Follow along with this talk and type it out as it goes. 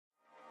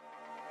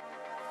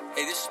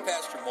Hey, this is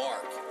Pastor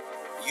Mark.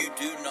 You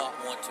do not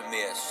want to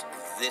miss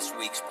this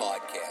week's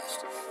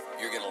podcast.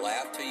 You're going to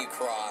laugh till you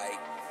cry,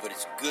 but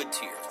it's good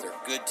tears. They're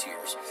good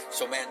tears.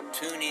 So, man,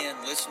 tune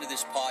in, listen to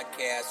this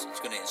podcast. It's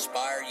going to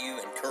inspire you,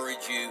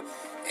 encourage you,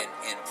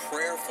 and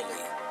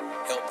prayerfully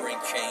help bring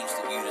change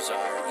that you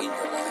desire in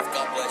your life.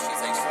 God bless you.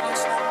 Thanks for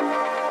listening.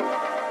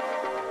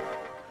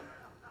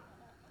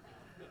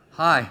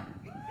 Hi.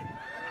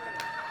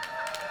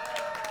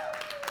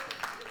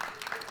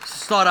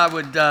 Just thought I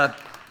would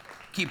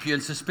keep you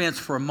in suspense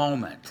for a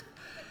moment.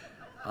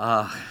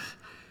 I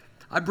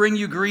bring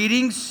you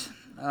greetings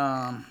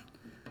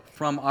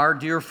from our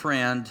dear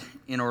friend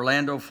in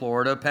Orlando,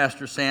 Florida,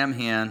 Pastor Sam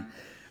Hinn.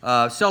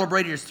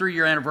 Celebrated his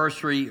 3-year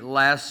anniversary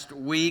last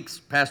week.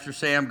 Pastor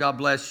Sam, God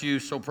bless you.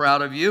 So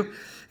proud of you.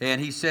 And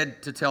he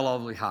said to tell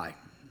Ollie hi.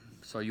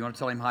 So you want to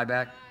tell him hi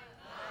back?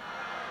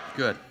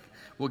 Good.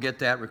 We'll get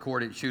that,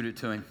 record it, and shoot it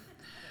to him.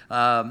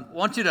 I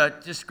want you to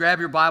just grab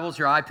your Bibles,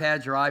 your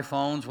iPads, your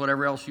iPhones,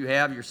 whatever else you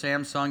have, your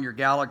Samsung, your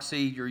Galaxy,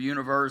 your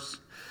Universe.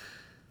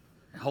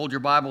 Hold your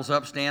Bibles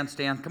up. Stand.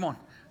 Come on.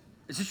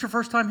 Is this your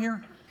first time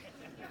here?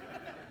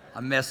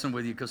 I'm messing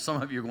with you because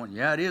some of you are going,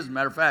 yeah, it is. As a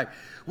matter of fact,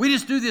 we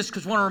just do this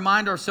because we want to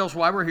remind ourselves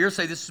why we're here.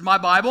 Say, this is my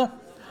Bible.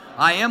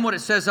 I am what it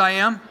says I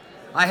am.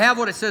 I have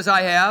what it says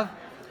I have.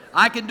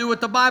 I can do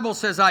what the Bible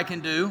says I can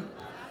do.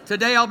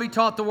 Today I'll be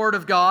taught the Word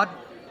of God,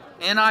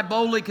 and I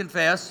boldly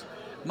confess,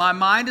 my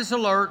mind is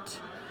alert,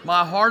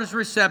 my heart is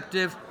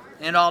receptive,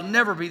 and I'll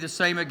never be the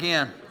same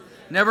again.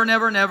 Never,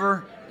 never,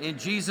 never. In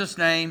Jesus'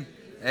 name,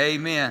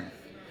 amen.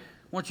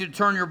 I want you to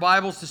turn your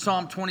Bibles to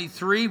Psalm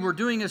 23. We're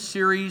doing a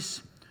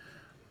series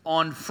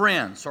on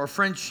friends, or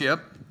friendship,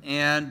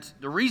 and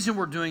the reason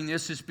we're doing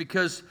this is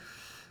because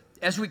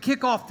as we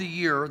kick off the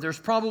year, there's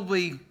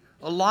probably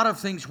a lot of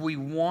things we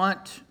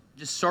want,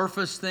 just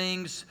surface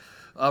things,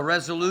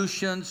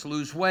 resolutions,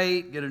 lose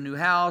weight, get a new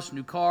house,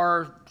 new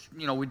car.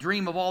 You know, we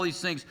dream of all these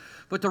things.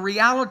 But the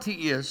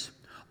reality is,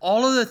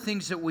 all of the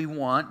things that we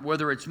want,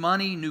 whether it's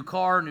money, new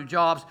car, new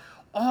jobs,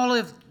 all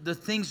of the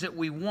things that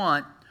we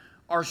want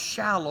are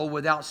shallow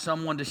without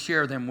someone to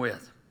share them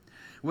with,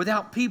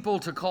 without people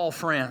to call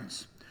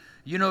friends.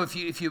 You know,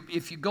 if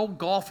you go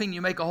golfing,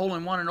 you make a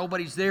hole-in-one and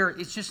nobody's there,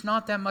 it's just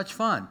not that much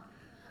fun.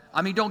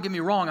 I mean, don't get me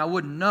wrong, I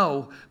wouldn't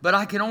know, but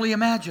I can only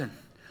imagine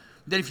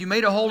that if you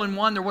made a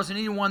hole-in-one, there wasn't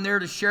anyone there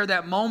to share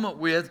that moment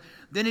with,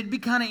 then it'd be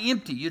kind of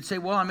empty. You'd say,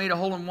 well, I made a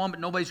hole-in-one, but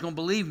nobody's going to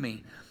believe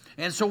me.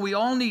 And so we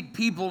all need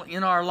people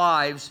in our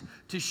lives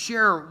to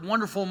share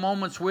wonderful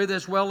moments with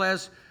as well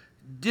as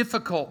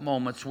difficult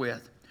moments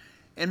with.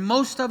 And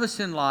most of us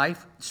in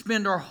life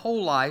spend our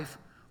whole life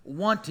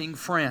wanting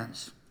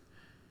friends.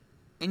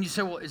 And you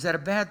say, well, is that a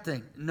bad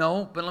thing?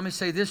 No, but let me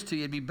say this to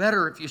you. It'd be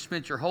better if you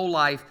spent your whole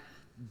life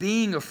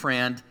being a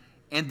friend,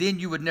 and then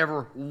you would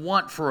never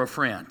want for a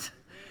friend.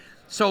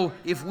 So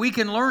if we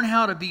can learn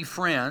how to be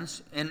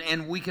friends,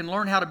 and we can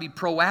learn how to be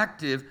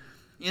proactive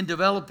in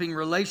developing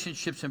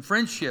relationships and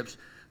friendships,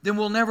 then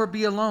we'll never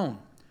be alone.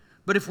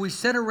 But if we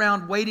sit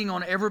around waiting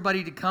on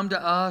everybody to come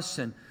to us,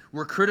 and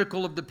we're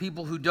critical of the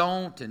people who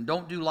don't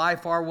do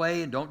life our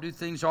way and don't do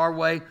things our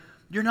way,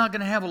 you're not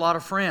going to have a lot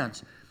of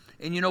friends.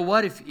 And you know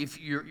what?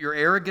 If you're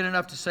arrogant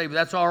enough to say, well,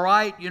 that's all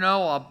right, you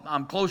know,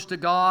 I'm close to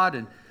God,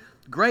 and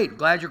great,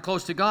 glad you're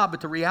close to God,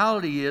 but the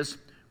reality is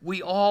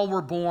we all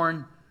were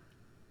born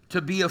to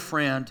be a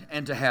friend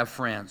and to have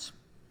friends.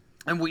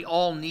 And we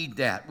all need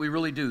that. We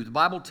really do. The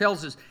Bible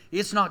tells us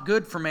it's not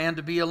good for man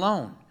to be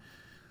alone.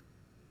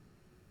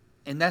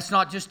 And that's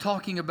not just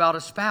talking about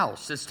a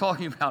spouse. It's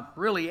talking about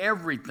really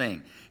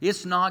everything.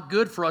 It's not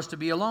good for us to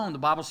be alone. The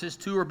Bible says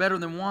 2 are better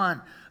than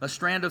 1. A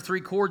strand of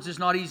 3 cords is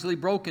not easily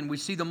broken. We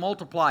see them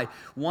multiply.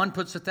 1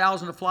 puts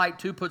 1,000 to flight.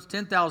 2 puts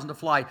 10,000 to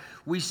flight.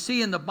 We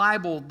see in the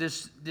Bible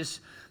this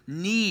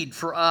need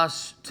for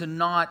us to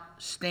not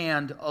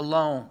stand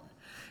alone.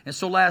 And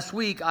so last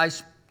week I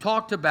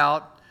talked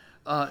about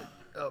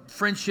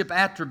friendship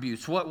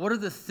attributes. What are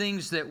the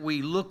things that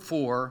we look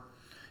for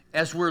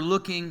as we're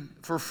looking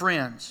for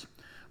friends?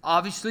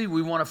 Obviously,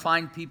 we want to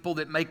find people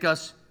that make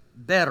us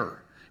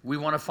better. We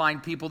want to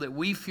find people that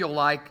we feel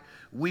like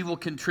we will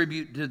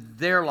contribute to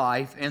their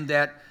life, and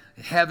that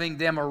having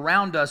them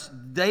around us,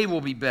 they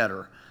will be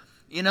better.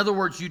 In other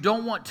words, you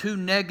don't want 2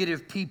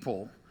 negative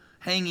people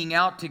hanging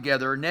out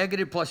together.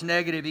 Negative plus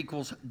negative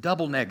equals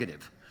double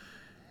negative.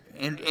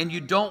 And you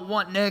don't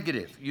want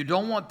negative. You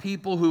don't want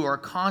people who are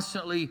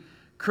constantly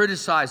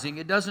criticizing.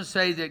 It doesn't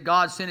say that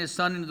God sent His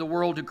Son into the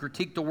world to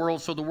critique the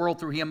world so the world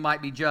through Him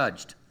might be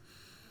judged.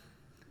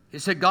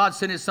 It said God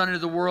sent His Son into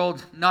the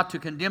world not to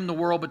condemn the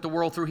world, but the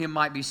world through Him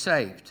might be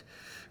saved.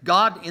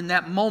 God in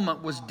that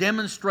moment was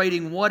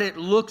demonstrating what it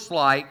looks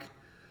like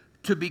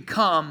to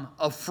become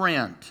a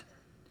friend.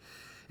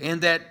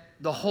 And that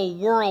the whole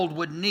world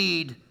would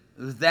need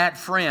that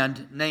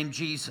friend named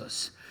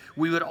Jesus.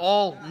 We would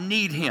all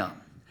need Him.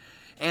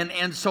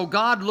 And so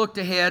God looked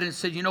ahead and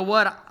said, you know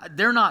what?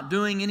 They're not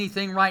doing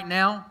anything right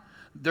now.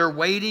 They're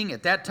waiting.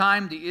 At that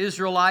time, the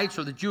Israelites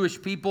or the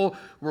Jewish people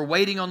were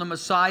waiting on the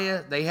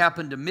Messiah. They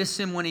happened to miss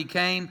him when he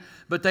came,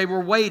 but they were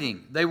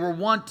waiting. They were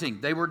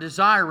wanting. They were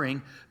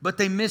desiring, but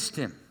they missed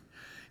him.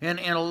 And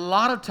a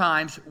lot of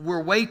times,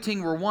 we're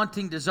waiting, we're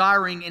wanting,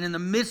 desiring, and in the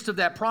midst of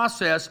that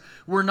process,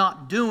 we're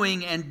not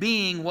doing and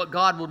being what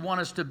God would want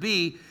us to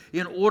be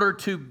in order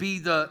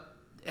to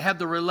have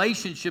the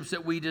relationships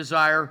that we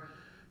desire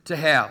to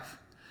have.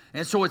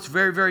 And so it's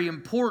very, very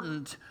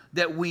important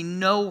that we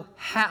know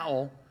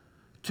how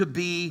to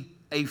be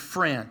a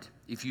friend.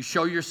 If you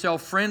show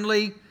yourself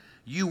friendly,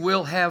 you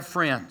will have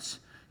friends.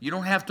 You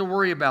don't have to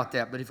worry about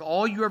that. But if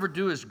all you ever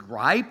do is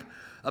gripe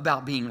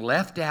about being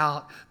left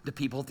out, the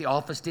people at the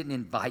office didn't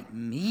invite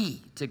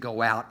me to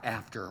go out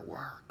after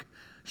work.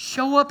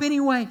 Show up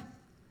anyway.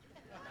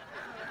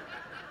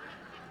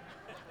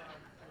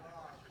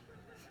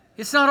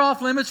 It's not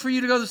off limits for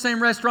you to go to the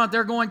same restaurant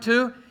they're going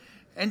to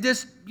and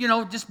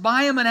just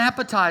buy them an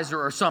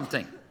appetizer or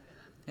something.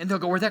 And they'll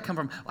go, where'd that come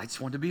from? I just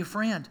wanted to be a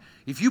friend.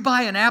 If you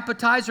buy an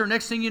appetizer,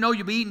 next thing you know,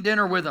 you'll be eating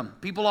dinner with them.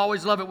 People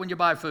always love it when you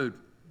buy food.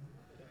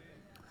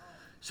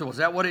 So is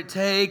that what it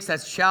takes?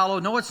 That's shallow.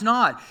 No, it's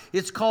not.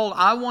 It's called,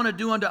 I want to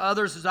do unto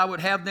others as I would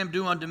have them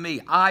do unto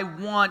me. I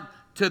want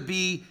to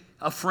be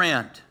a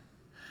friend.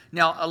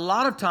 Now, a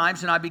lot of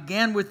times, and I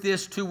began with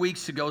this 2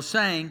 weeks ago,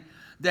 saying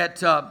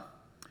that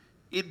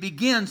it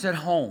begins at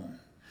home.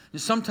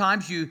 And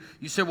sometimes you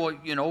say, well,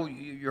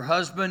 you're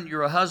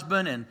a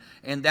husband,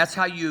 and that's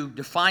how you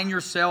define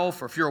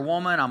yourself. Or if you're a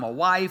woman, I'm a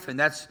wife, and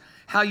that's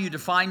how you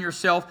define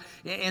yourself.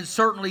 And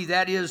certainly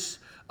that is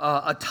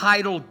a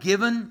title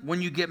given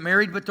when you get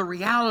married. But the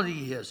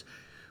reality is,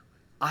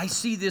 I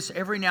see this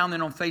every now and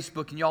then on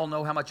Facebook, and y'all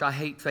know how much I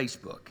hate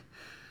Facebook.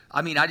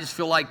 I mean, I just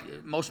feel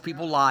like most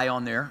people lie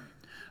on there.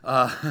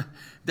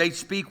 They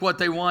speak what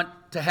they want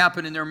to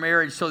happen in their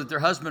marriage so that their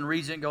husband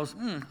reads it and goes,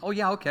 oh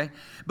yeah, okay.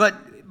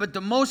 But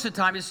the most of the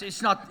time,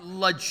 it's not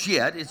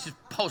legit. It's just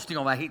posting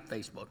on, I hate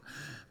Facebook.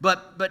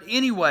 But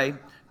anyway,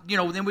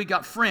 then we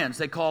got friends.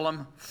 They call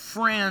them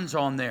friends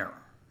on there.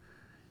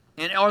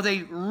 And are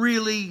they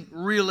really,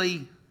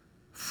 really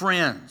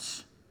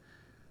friends?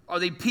 Are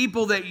they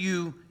people that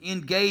you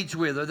engage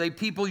with? Are they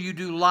people you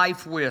do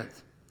life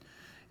with?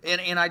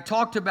 And I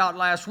talked about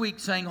last week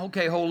saying,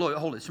 okay, hold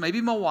it. It's maybe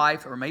my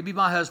wife or maybe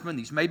my husband.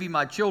 These may be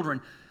my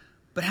children.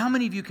 But how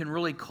many of you can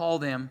really call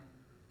them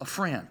a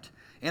friend?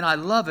 And I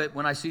love it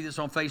when I see this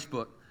on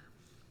Facebook.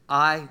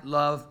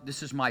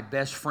 This is my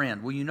best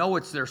friend. Well, you know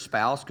it's their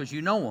spouse because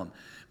you know them.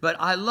 But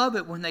I love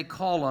it when they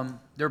call them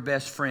their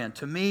best friend.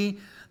 To me,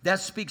 that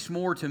speaks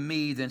more to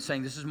me than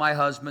saying, this is my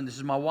husband, this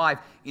is my wife.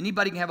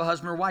 Anybody can have a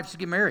husband or wife, just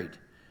get married.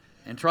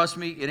 And trust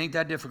me, it ain't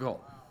that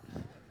difficult.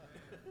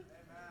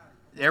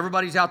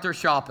 Everybody's out there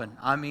shopping.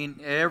 I mean,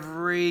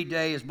 every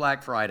day is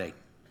Black Friday.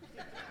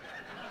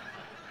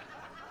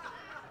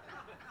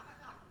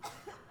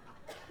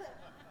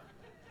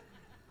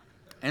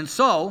 And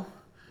so,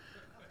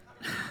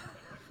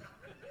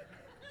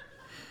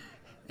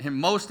 and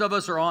most of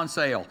us are on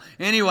sale.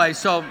 Anyway,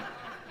 so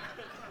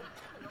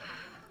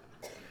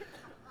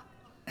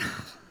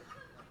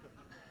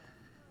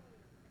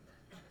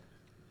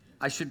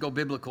I should go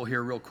biblical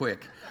here real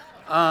quick.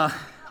 I'm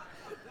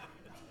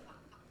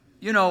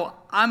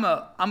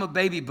a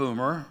baby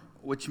boomer,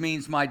 which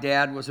means my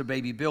dad was a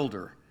baby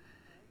builder.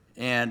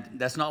 And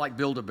that's not like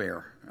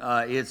Build-A-Bear.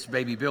 It's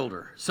baby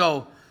builder.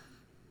 So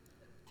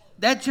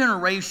that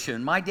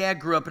generation, my dad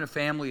grew up in a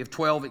family of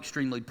 12,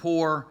 extremely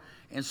poor.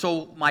 And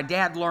so my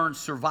dad learned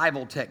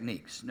survival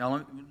techniques.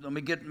 Now, let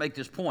me make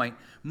this point.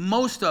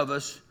 Most of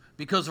us,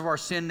 because of our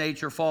sin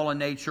nature, fallen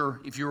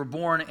nature, if you were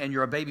born and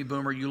you're a baby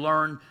boomer, you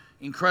learn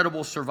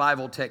incredible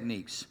survival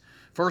techniques.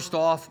 First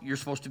off, you're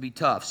supposed to be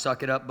tough.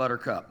 Suck it up,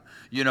 buttercup.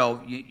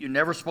 You're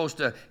never supposed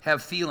to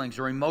have feelings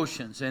or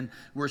emotions, and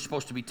we're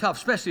supposed to be tough,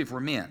 especially if we're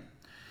men.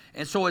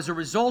 And so as a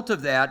result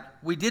of that,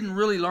 we didn't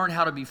really learn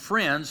how to be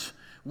friends.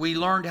 We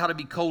learned how to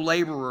be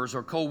co-laborers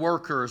or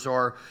co-workers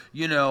or,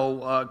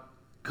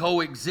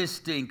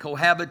 coexisting,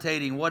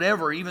 cohabitating,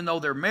 whatever, even though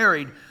they're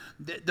married.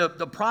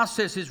 The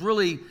process is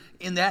really,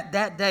 in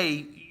that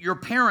day, your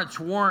parents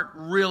weren't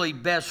really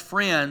best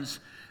friends.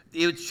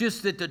 It's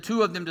just that the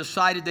two of them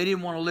decided they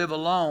didn't want to live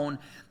alone,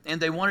 and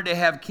they wanted to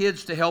have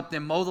kids to help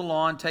them mow the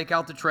lawn, take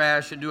out the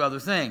trash, and do other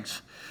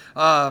things.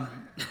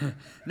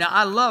 Now,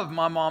 I love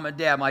my mom and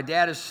dad. My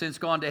dad has since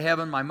gone to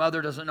heaven. My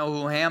mother doesn't know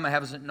who I am. I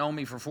haven't known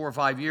me for 4 or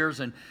 5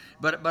 years.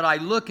 But I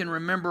look and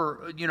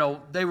remember,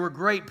 they were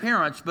great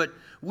parents, but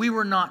we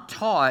were not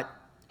taught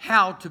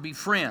how to be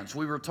friends.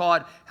 We were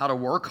taught how to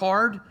work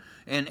hard,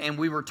 and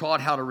we were taught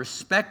how to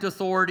respect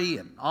authority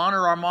and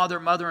honor our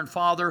mother and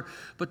father.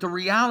 But the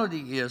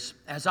reality is,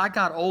 as I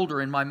got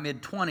older in my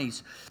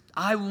mid-20s,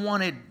 I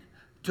wanted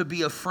to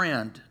be a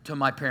friend to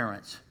my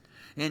parents.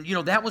 And,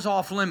 that was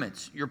off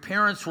limits. Your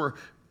parents were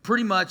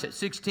pretty much at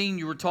 16,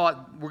 you were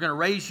taught, we're going to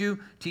raise you,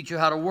 teach you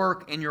how to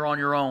work, and you're on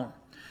your own.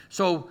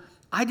 So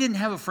I didn't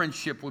have a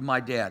friendship with my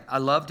dad. I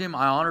loved him.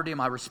 I honored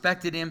him. I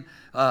respected him.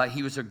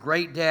 He was a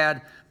great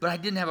dad, but I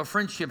didn't have a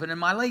friendship. And in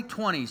my late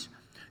 20s,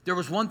 There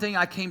was one thing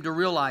I came to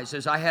realize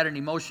as I had an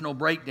emotional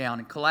breakdown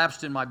and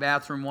collapsed in my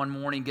bathroom one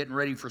morning getting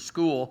ready for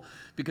school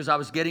because I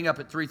was getting up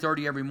at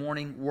 3:30 every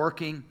morning,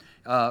 working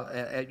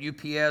at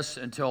UPS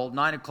until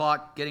 9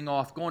 o'clock, getting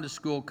off, going to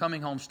school,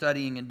 coming home,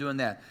 studying, and doing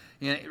that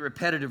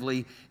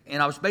repetitively.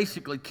 And I was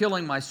basically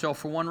killing myself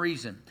for one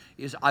reason,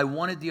 is I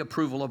wanted the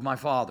approval of my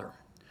Father.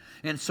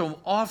 And so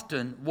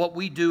often what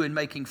we do in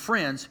making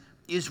friends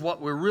is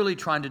what we're really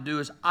trying to do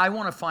is I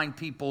want to find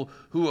people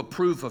who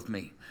approve of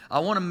me. I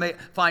want to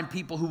find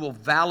people who will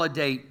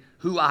validate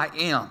who I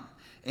am.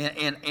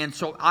 And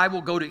so I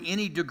will go to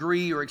any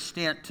degree or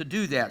extent to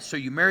do that. So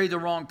you marry the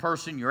wrong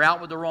person, you're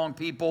out with the wrong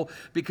people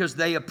because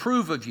they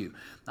approve of you.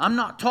 I'm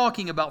not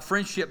talking about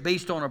friendship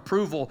based on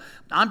approval.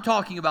 I'm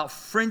talking about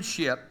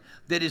friendship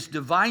that is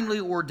divinely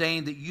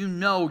ordained, that you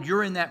know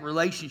you're in that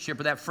relationship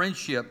or that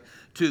friendship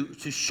to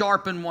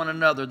sharpen one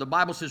another. The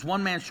Bible says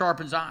one man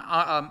sharpens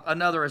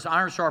another as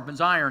iron sharpens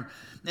iron,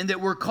 and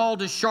that we're called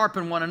to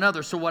sharpen one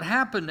another. So what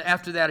happened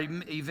after that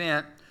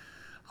event,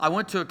 I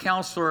went to a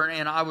counselor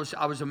and I was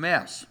a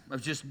mess. I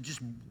was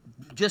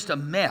just a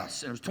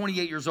mess. And I was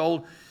 28 years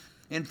old.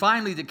 And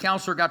finally the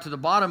counselor got to the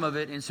bottom of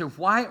it and said,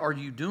 "Why are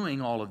you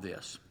doing all of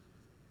this?"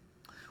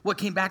 What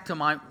came back to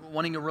my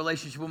wanting a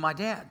relationship with my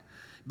dad.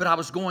 But I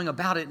was going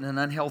about it in an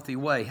unhealthy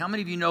way. How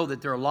many of you know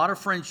that there are a lot of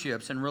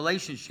friendships and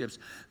relationships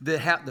that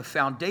have the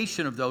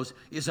foundation of those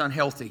is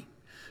unhealthy?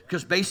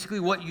 Because basically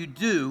what you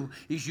do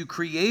is you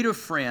create a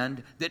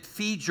friend that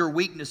feeds your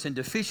weakness and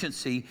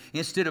deficiency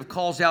instead of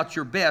calls out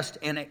your best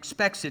and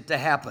expects it to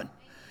happen.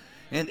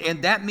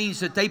 And that means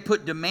that they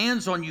put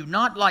demands on you,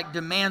 not like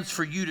demands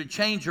for you to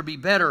change or be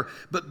better,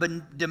 but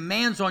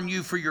demands on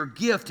you for your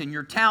gift and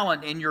your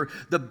talent and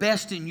the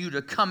best in you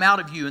to come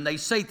out of you. And they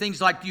say things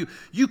like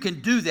you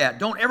can do that.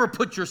 Don't ever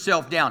put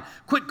yourself down.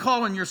 Quit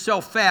calling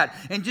yourself fat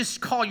and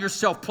just call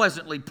yourself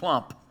pleasantly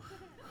plump.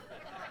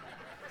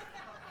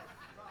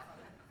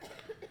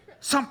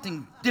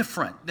 Something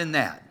different than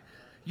that.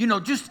 You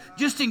know,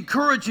 just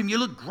encourage him. You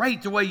look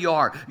great the way you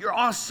are. You're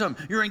awesome.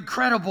 You're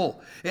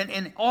incredible.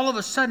 And all of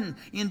a sudden,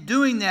 in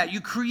doing that, you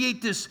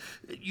create this,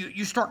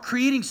 you start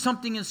creating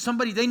something in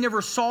somebody they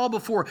never saw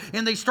before.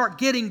 And they start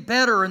getting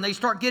better and they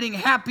start getting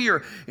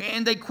happier.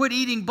 And they quit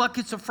eating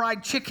buckets of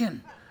fried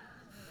chicken.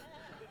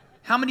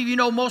 How many of you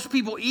know most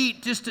people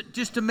eat just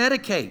to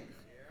medicate?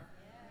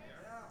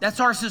 That's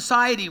our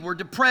society. We're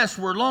depressed.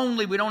 We're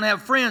lonely. We don't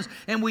have friends.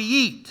 And we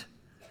eat.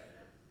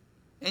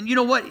 And you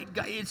know what?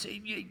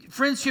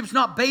 Friendship's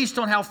not based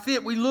on how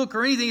fit we look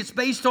or anything. It's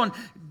based on,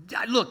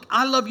 look,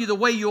 I love you the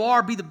way you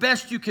are. Be the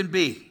best you can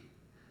be.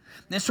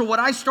 And so what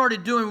I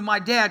started doing with my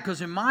dad,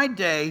 because in my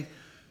day,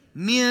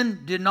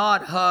 men did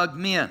not hug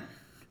men.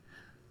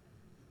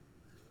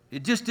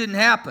 It just didn't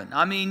happen.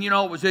 I mean, you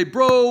know, it was a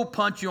bro,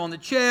 punch you on the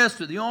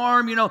chest or the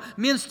arm. You know,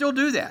 men still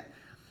do that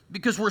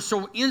because we're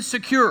so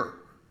insecure.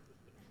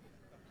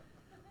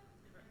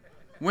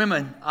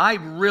 Women, I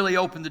really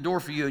opened the door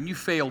for you, and you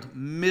failed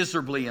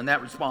miserably in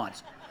that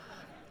response.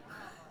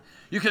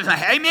 You can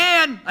say,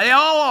 amen. They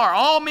all are.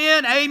 All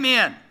men,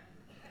 amen.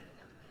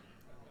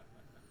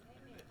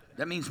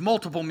 That means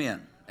multiple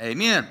men.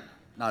 Amen,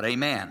 not a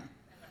man.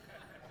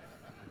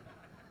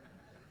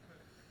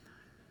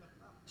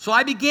 So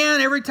I began,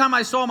 every time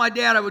I saw my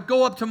dad, I would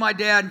go up to my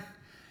dad,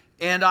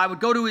 and I would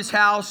go to his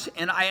house,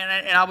 and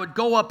I would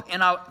go up,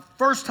 and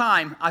first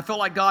time, I felt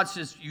like God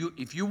says,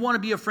 if you want to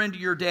be a friend to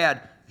your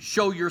dad,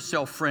 show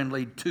yourself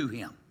friendly to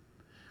him.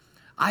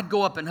 I'd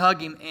go up and hug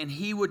him, and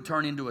he would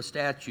turn into a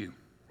statue.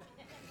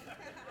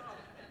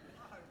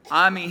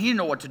 I mean, he didn't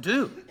know what to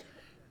do.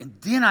 And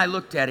then I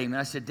looked at him, and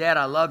I said, "Dad,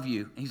 I love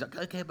you." And he's like,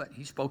 "Okay," but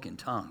he spoke in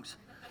tongues.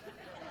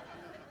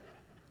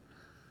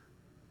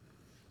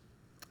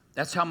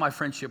 That's how my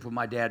friendship with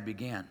my dad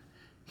began.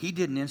 He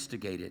didn't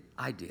instigate it.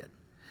 I did.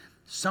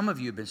 Some of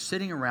you have been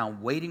sitting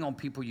around waiting on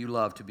people you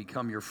love to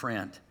become your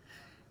friend.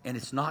 And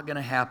it's not going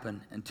to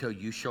happen until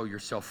you show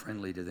yourself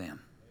friendly to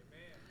them.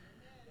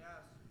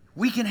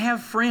 We can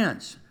have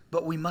friends,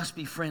 but we must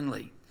be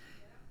friendly.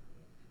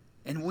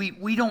 And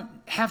we don't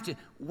have to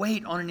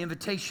wait on an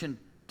invitation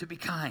to be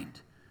kind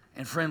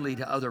and friendly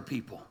to other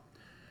people.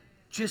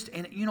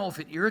 And you know, if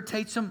it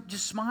irritates them,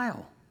 just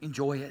smile.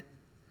 Enjoy it.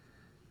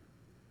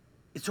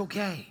 It's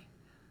okay.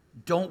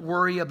 Don't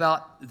worry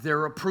about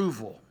their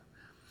approval.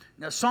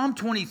 Now, Psalm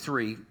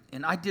 23,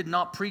 and I did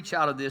not preach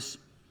out of this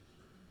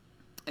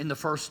in the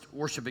first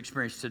worship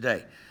experience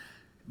today.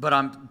 But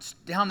I'm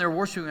down there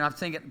worshiping and I'm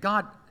thinking,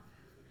 God,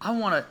 I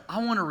want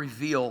to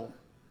reveal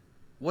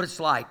what it's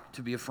like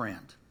to be a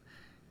friend.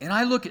 And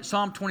I look at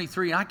Psalm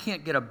 23 and I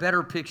can't get a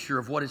better picture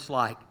of what it's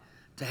like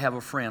to have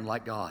a friend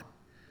like God.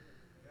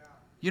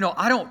 You know,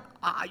 I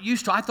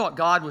thought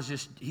God was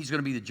he's going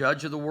to be the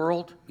judge of the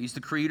world. He's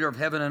the creator of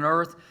heaven and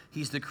earth.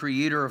 He's the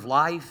creator of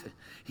life.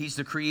 He's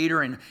the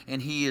creator and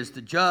he is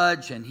the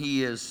judge and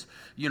he is,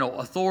 you know,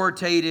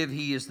 authoritative.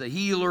 He is the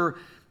healer.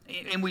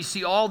 And we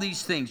see all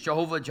these things.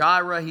 Jehovah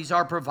Jireh, he's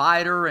our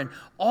provider and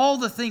all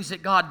the things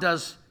that God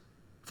does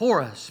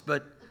for us.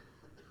 But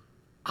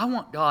I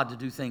want God to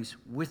do things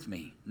with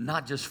me,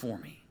 not just for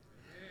me.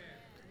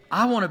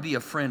 I want to be a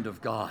friend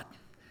of God.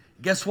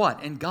 Guess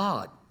what? And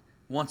God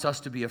wants us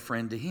to be a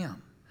friend to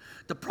Him.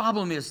 The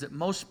problem is that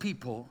most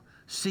people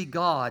see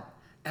God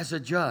as a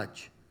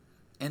judge.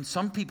 And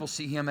some people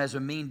see Him as a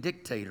mean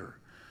dictator,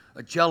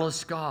 a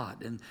jealous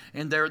God.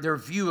 And their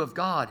view of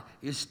God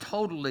is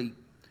totally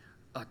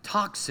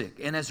toxic.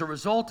 And as a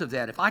result of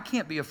that, if I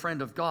can't be a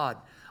friend of God,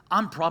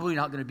 I'm probably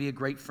not going to be a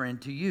great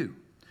friend to you.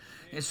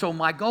 And so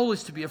my goal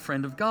is to be a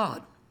friend of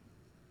God.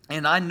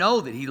 And I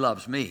know that He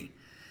loves me.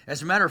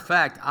 As a matter of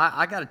fact,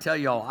 I got to tell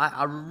y'all,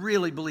 I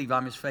really believe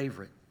I'm His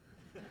favorite.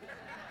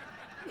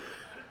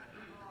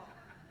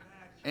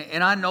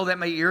 And I know that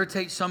may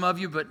irritate some of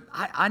you, but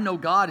I know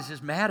God is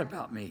just mad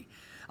about me.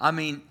 I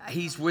mean,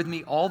 He's with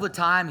me all the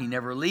time. He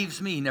never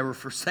leaves me. He never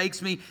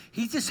forsakes me.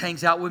 He just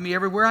hangs out with me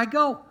everywhere I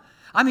go.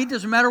 I mean, it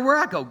doesn't matter where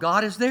I go.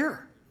 God is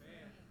there.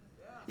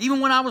 Even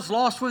when I was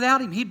lost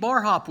without Him, He'd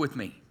bar hop with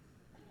me.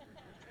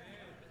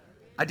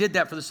 I did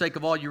that for the sake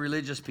of all you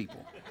religious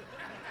people.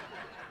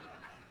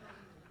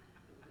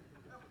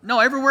 No,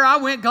 everywhere I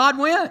went, God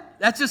went.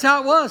 That's just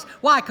how it was.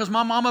 Why? Because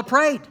my mama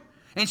prayed.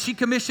 And she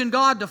commissioned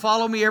God to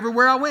follow me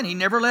everywhere I went. He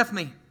never left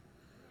me.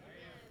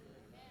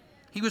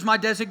 He was my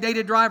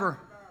designated driver.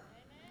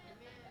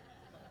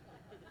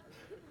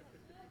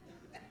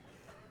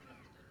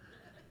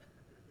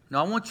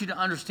 Now, I want you to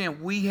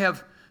understand, we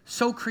have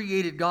so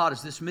created God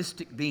as this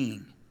mystic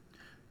being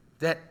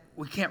that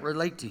we can't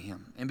relate to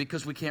Him. And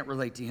because we can't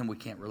relate to Him, we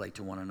can't relate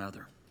to one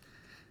another.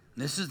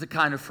 And this is the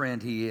kind of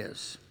friend He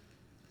is.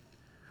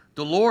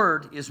 The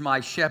Lord is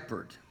my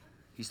shepherd.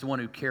 He's the one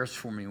who cares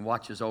for me and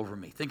watches over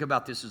me. Think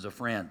about this as a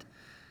friend.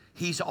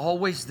 He's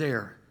always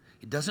there.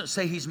 It doesn't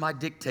say He's my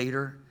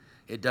dictator.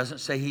 It doesn't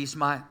say He's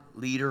my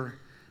leader.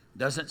 It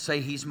doesn't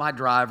say He's my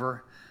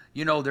driver.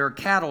 You know, there are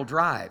cattle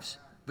drives,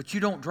 but you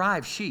don't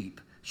drive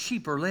sheep.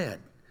 Sheep are led.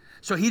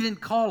 So He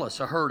didn't call us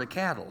a herd of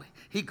cattle.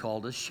 He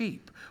called us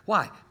sheep.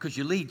 Why? Because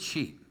you lead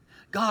sheep.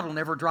 God will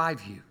never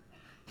drive you.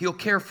 He'll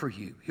care for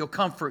you. He'll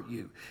comfort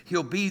you.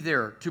 He'll be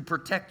there to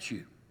protect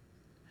you.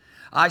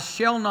 I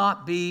shall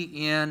not be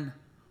in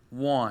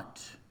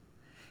want.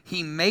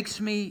 He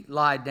makes me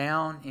lie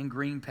down in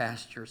green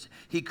pastures.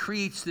 He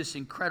creates this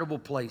incredible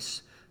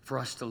place for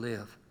us to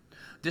live,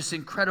 this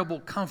incredible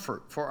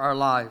comfort for our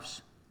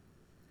lives.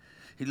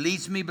 He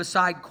leads me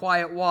beside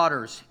quiet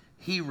waters.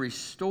 He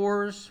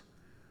restores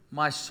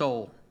my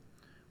soul.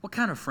 What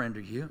kind of friend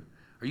are you?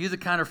 Are you the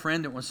kind of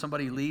friend that when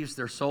somebody leaves,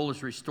 their soul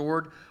is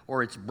restored,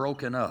 or it's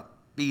broken up,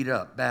 beat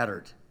up,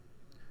 battered,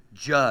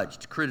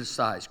 judged,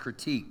 criticized,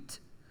 critiqued?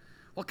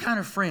 What kind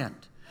of friend?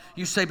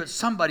 You say, but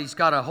somebody's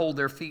got to hold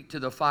their feet to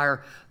the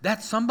fire.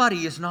 That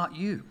somebody is not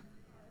you.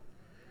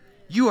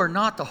 You are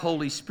not the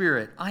Holy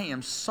Spirit. I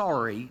am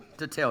sorry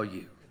to tell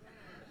you.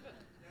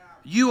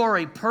 You are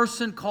a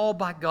person called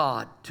by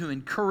God to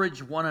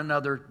encourage one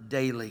another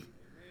daily,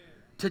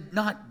 to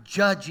not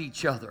judge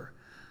each other,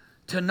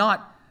 to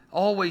not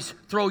always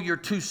throw your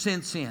 2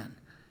 cents in.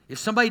 If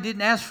somebody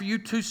didn't ask for you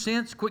 2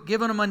 cents, quit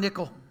giving them a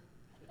nickel.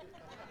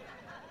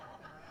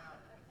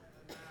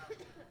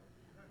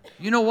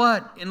 You know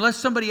what? Unless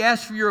somebody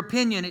asks for your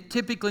opinion, it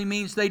typically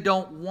means they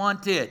don't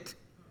want it.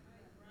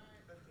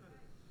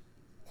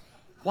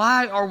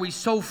 Why are we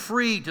so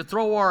free to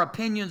throw our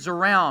opinions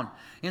around?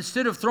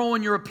 Instead of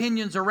throwing your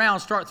opinions around,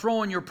 start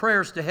throwing your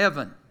prayers to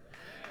heaven.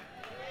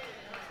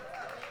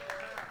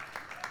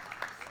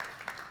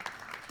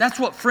 That's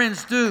what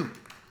friends do.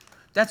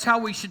 That's how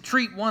we should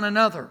treat one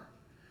another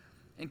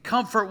and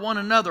comfort one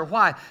another.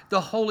 Why? The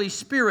Holy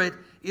Spirit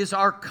is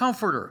our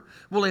comforter.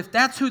 Well, if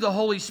that's who the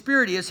Holy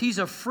Spirit is, He's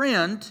a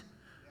friend.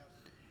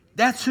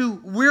 That's who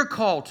we're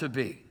called to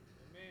be,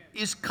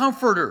 is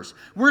comforters.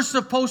 We're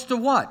supposed to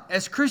what?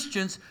 As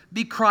Christians,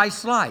 be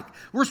Christ-like.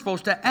 We're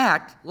supposed to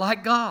act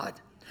like God.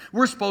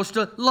 We're supposed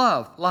to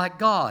love like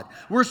God.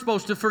 We're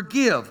supposed to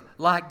forgive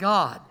like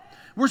God.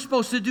 We're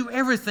supposed to do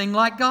everything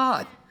like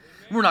God.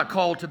 We're not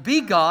called to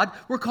be God.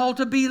 We're called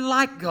to be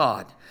like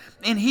God.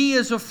 And He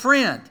is a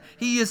friend.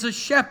 He is a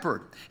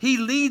shepherd. He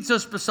leads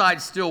us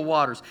beside still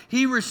waters.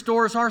 He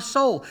restores our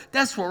soul.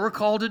 That's what we're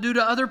called to do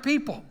to other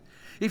people.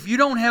 If you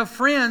don't have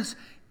friends,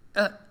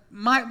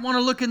 might want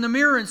to look in the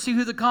mirror and see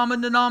who the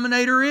common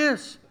denominator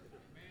is.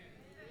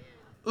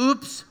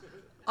 Oops,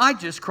 I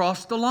just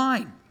crossed the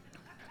line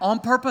on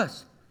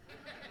purpose.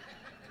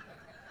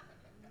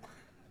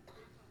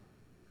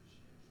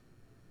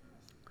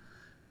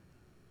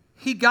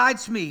 He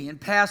guides me in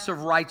paths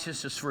of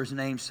righteousness for His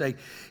name's sake.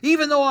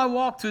 Even though I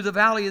walk through the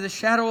valley of the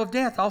shadow of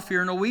death, I'll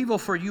fear no evil,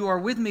 for You are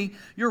with me.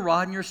 Your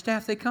rod and Your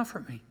staff, they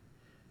comfort me.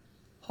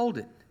 Hold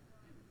it.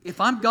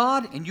 If I'm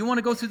God and you want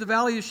to go through the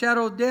valley of the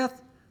shadow of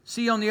death,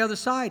 see you on the other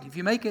side if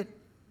you make it.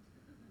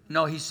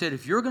 No, He said,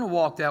 if you're going to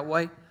walk that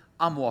way,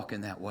 I'm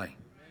walking that way.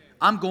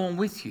 I'm going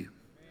with you.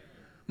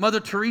 Mother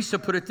Teresa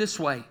put it this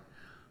way.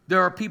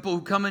 There are people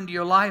who come into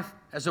your life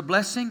as a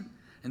blessing,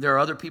 and there are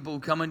other people who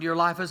come into your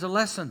life as a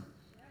lesson.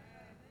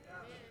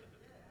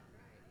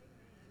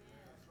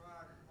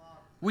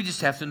 We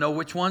just have to know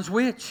which one's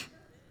which.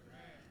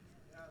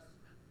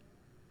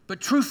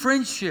 But true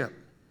friendship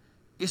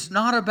is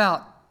not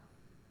about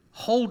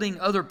holding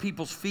other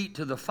people's feet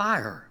to the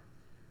fire.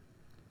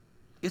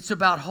 It's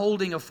about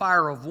holding a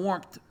fire of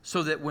warmth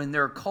so that when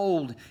they're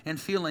cold and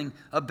feeling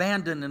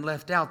abandoned and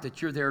left out,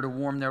 that you're there to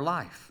warm their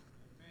life.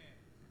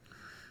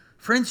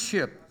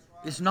 Friendship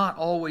is not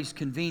always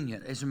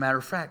convenient. As a matter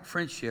of fact,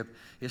 friendship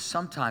is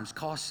sometimes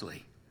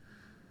costly.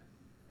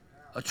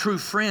 A true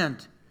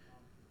friend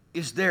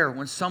is there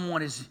when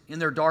someone is in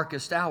their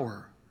darkest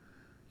hour.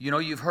 You know,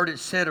 you've heard it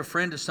said, a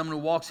friend is someone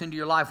who walks into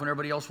your life when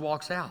everybody else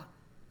walks out.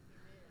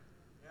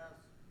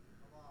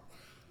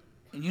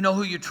 And you know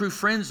who your true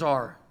friends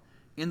are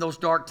in those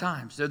dark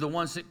times. They're the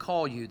ones that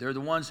call you. They're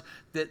the ones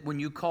that when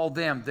you call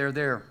them, they're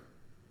there.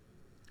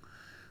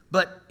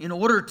 But in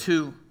order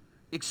to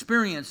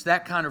experience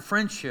that kind of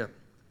friendship,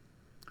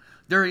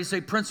 there is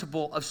a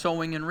principle of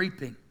sowing and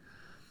reaping.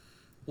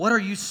 What are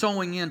you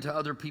sowing into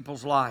other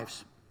people's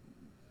lives?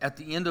 At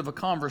the end of a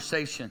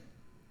conversation,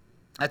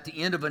 at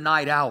the end of a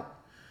night out,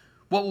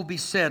 what will be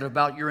said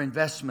about your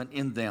investment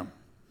in them?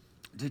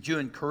 Did you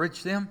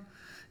encourage them?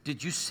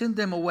 Did you send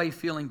them away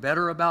feeling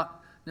better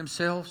about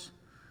themselves?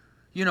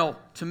 You know,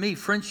 to me,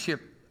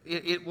 friendship,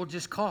 it will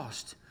just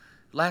cost.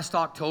 Last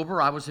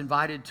October, I was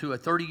invited to a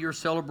 30-year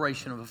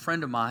celebration of a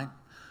friend of mine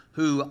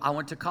who I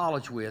went to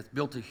college with,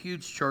 built a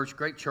huge church,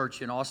 great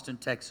church in Austin,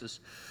 Texas.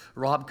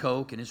 Rob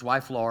Koch and his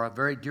wife Laura,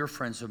 very dear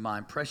friends of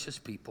mine, precious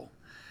people.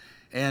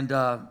 And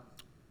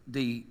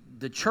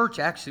the church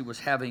actually was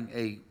having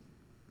a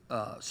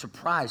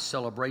surprise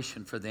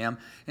celebration for them.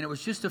 And it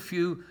was just a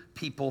few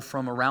people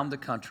from around the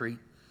country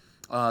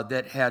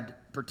that had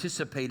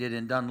participated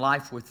and done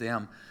life with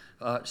them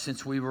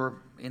since we were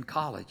in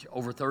college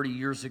over 30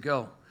 years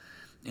ago.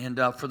 And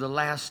for the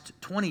last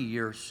 20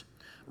 years,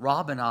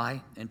 Rob and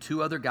I and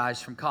two other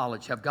guys from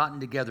college have gotten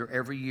together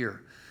every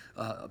year.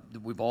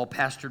 We've all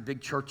pastored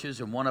big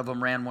churches, and one of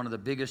them ran one of the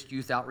biggest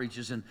youth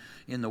outreaches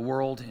in the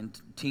world, in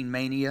Teen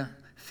Mania,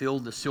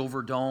 filled the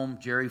Silver Dome.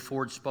 Jerry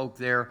Ford spoke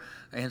there.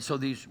 And so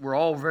we're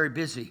all very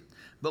busy.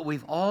 But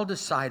we've all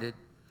decided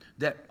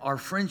that our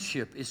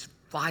friendship is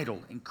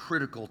vital and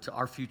critical to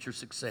our future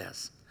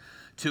success,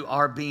 to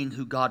our being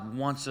who God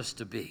wants us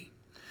to be.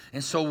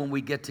 And so when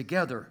we get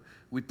together,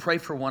 we pray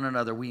for one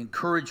another. We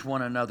encourage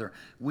one another.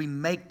 We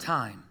make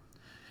time.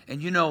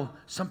 And you know,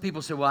 some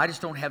people say, well, I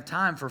just don't have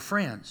time for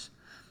friends.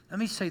 Let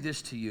me say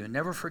this to you, and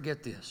never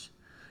forget this.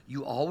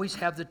 You always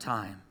have the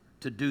time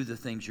to do the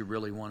things you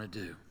really want to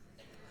do.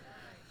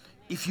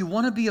 If you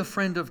want to be a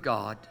friend of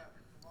God,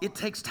 it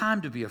takes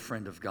time to be a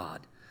friend of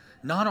God.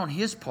 Not on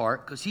His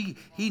part, because he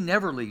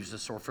never leaves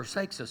us or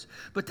forsakes us.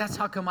 But that's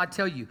how come I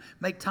tell you,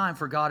 make time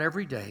for God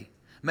every day.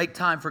 Make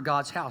time for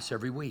God's house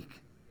every week.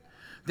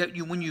 That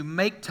when you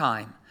make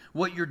time,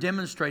 what you're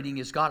demonstrating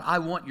is, God, I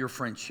want your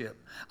friendship.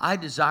 I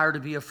desire to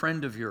be a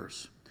friend of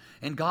yours.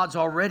 And God's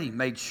already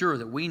made sure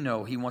that we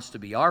know He wants to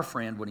be our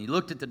friend. When He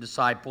looked at the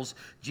disciples,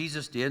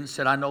 Jesus did and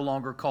said, I no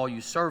longer call you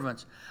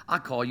servants, I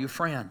call you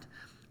friend.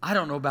 I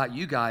don't know about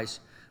you guys,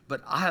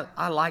 but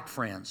I like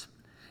friends.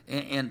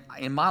 And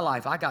in my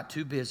life, I got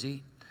too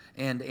busy.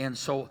 And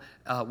so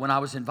when I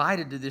was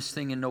invited to this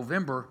thing in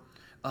November,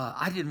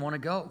 I didn't want to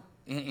go.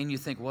 And you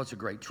think, well, it's a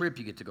great trip.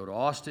 You get to go to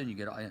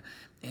Austin.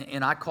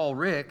 And I call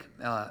Rick,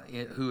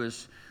 who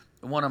is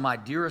one of my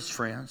dearest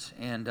friends,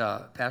 and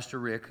Pastor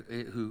Rick,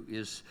 who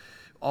is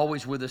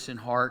always with us in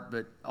heart,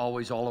 but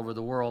always all over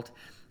the world.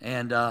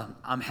 And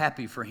I'm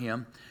happy for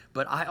him.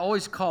 But I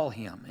always call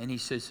him, and he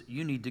says,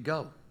 you need to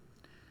go.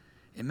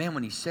 And man,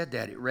 when he said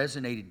that, it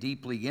resonated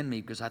deeply in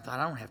me, because I thought,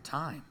 I don't have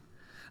time.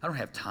 I don't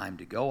have time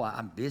to go.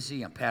 I'm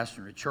busy. I'm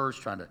pastoring a church,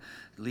 trying to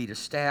lead a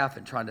staff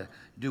and trying to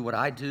do what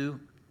I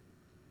do.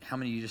 How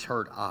many of you just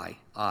heard I?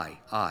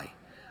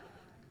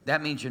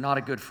 That means you're not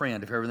a good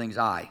friend if everything's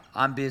I.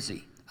 I'm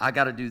busy. I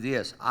got to do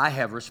this. I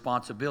have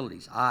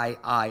responsibilities.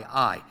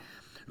 I.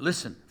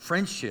 Listen,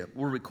 friendship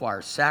will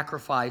require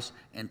sacrifice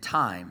and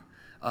time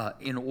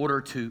in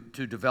order to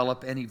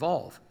develop and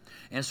evolve.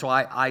 And so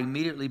I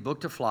immediately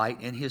booked a flight,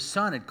 and his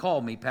son had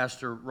called me,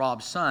 Pastor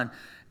Rob's son,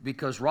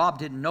 because Rob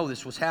didn't know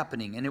this was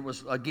happening. And it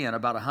was, again,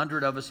 about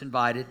 100 of us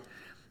invited,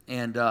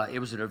 and it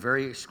was at a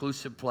very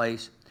exclusive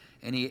place.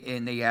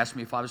 And they asked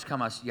me if I was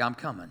coming. I said, yeah, I'm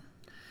coming.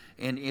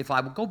 And if I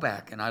would go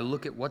back and I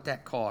look at what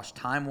that cost,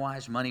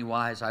 time-wise,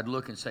 money-wise, I'd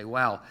look and say,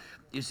 wow,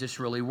 is this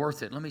really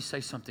worth it? Let me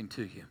say something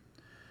to you.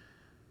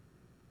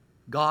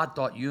 God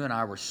thought you and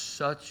I were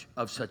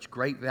of such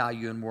great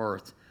value and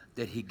worth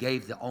that He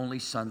gave the only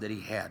Son that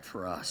He had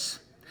for us.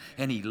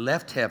 And He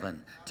left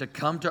heaven to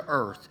come to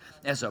earth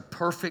as a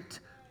perfect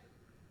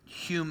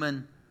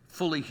human,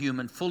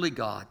 fully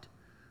God,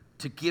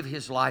 to give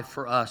His life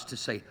for us, to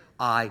say,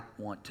 I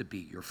want to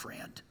be your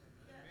friend.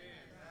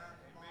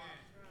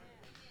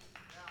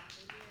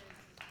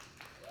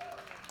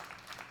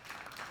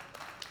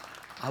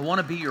 I want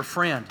to be your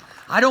friend.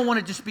 I don't want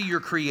to just be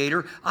your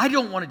creator. I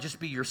don't want to just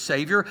be your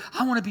savior.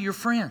 I want to be your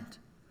friend.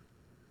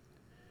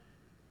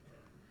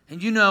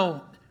 And you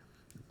know,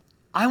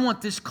 I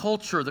want this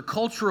culture, the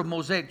culture of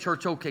Mosaic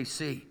Church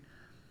OKC.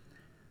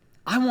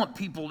 I don't want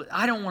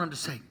them to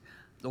say,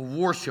 the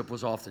worship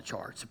was off the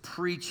charts. The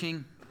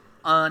preaching,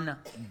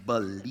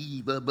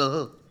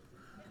 unbelievable.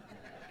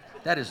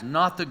 That is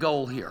not the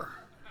goal here.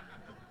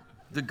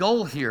 The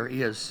goal here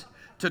is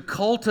to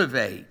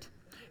cultivate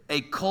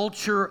a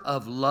culture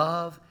of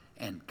love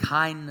and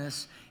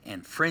kindness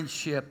and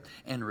friendship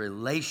and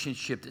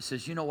relationship that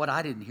says, you know what,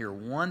 I didn't hear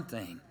one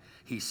thing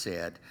he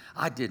said.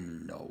 I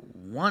didn't know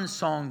one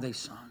song they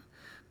sung.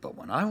 But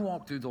when I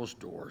walked through those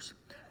doors,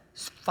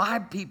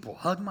 5 people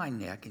hugged my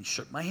neck and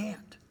shook my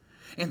hand.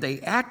 And they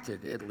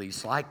acted at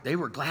least like they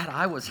were glad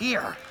I was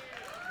here.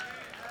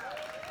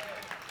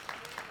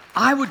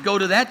 I would go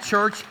to that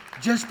church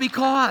just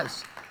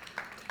because.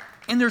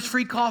 And there's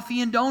free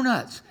coffee and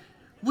donuts.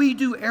 We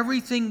do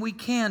everything we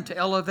can to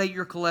elevate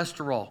your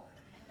cholesterol.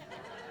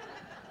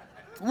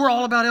 We're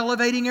all about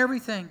elevating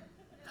everything.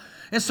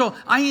 And so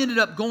I ended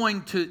up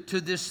going to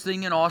this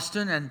thing in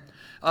Austin. And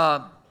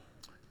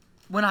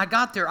when I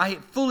got there, I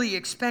fully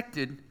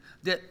expected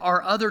that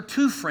our other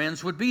 2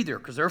 friends would be there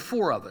because there are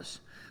 4 of us.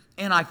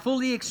 And I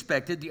fully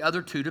expected the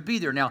other 2 to be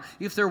there. Now,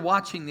 if they're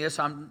watching this,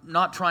 I'm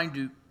not trying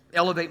to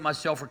elevate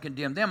myself or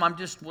condemn them.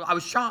 I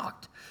was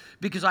shocked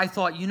because I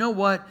thought, you know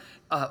what?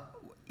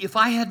 If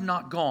I had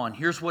not gone,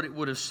 here's what it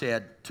would have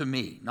said to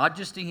me, not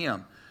just to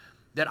him,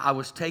 that I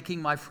was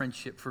taking my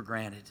friendship for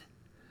granted.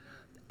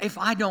 If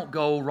I don't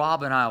go,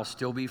 Rob and I will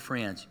still be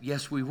friends.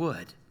 Yes, we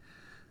would.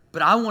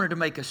 But I wanted to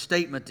make a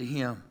statement to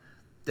him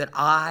that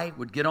I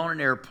would get on an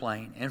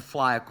airplane and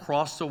fly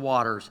across the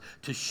waters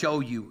to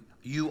show you,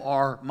 you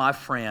are my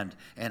friend,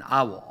 and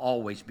I will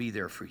always be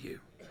there for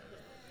you.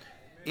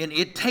 And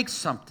it takes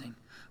something.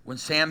 When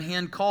Sam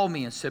Hinn called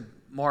me and said,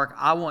 Mark,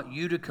 I want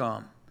you to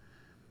come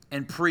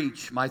and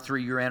preach my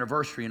 3-year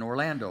anniversary in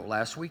Orlando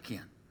last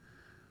weekend.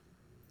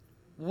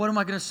 What am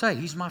I going to say?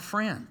 He's my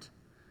friend.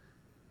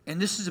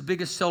 And this is the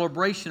biggest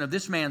celebration of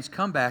this man's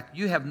comeback.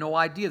 You have no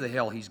idea the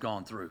hell he's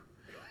gone through.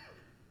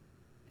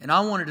 And I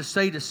wanted to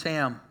say to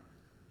Sam,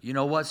 you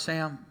know what,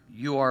 Sam?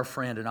 You are a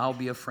friend, and I'll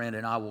be a friend,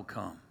 and I will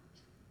come.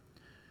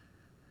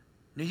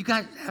 Now, you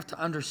guys have to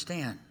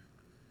understand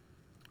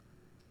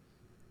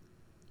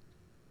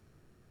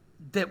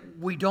that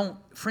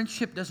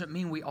friendship doesn't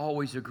mean we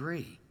always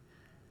agree.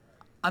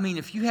 I mean,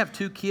 if you have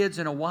 2 kids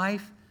and a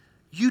wife,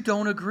 you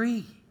don't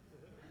agree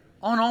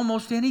on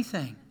almost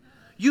anything.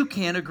 You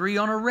can't agree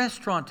on a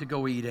restaurant to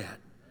go eat at.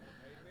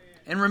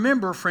 And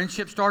remember,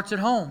 friendship starts at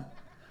home.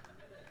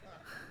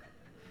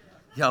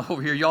 Yeah,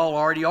 over here, y'all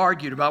already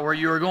argued about where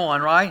you were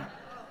going, right?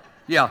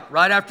 Yeah,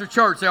 right after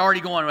church, they're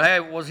already going, hey,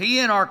 was he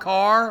in our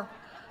car?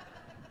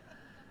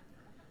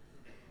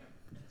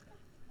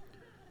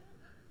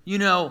 You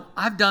know,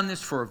 I've done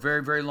this for a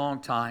very, very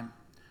long time.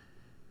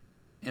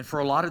 And for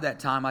a lot of that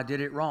time, I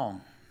did it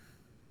wrong.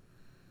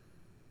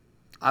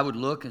 I would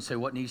look and say,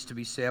 what needs to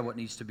be said, what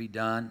needs to be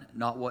done,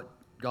 not what,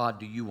 God,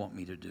 do you want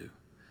me to do?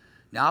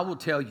 Now, I will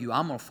tell you,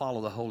 I'm going to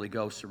follow the Holy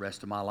Ghost the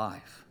rest of my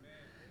life.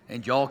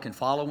 And y'all can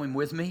follow him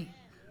with me,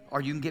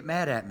 or you can get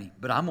mad at me,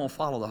 but I'm going to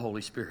follow the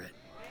Holy Spirit.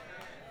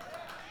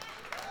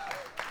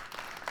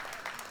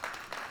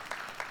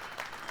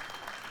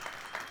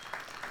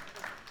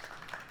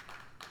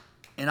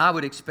 And I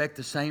would expect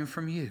the same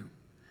from you.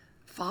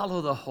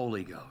 Follow the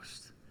Holy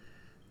Ghost.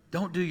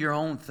 Don't do your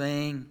own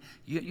thing.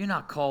 You're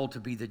not called to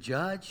be the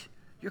judge.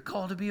 You're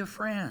called to be a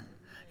friend.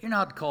 You're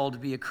not called to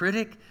be a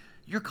critic.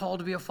 You're called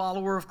to be a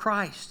follower of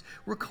Christ.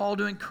 We're called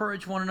to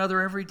encourage one another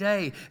every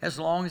day, as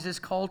long as it's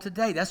called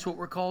today. That's what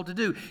we're called to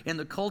do. And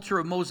the culture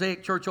of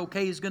Mosaic Church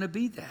OK is going to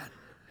be that.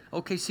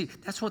 OKC,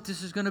 that's what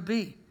this is going to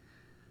be.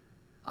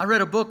 I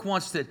read a book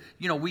once that,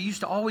 we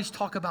used to always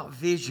talk about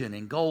vision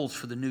and goals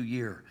for the new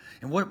year.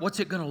 And what's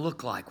it going to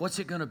look like? What's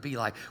it going to be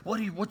like?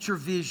 What's your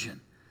vision?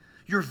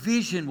 Your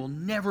vision will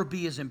never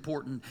be as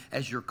important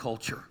as your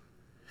culture.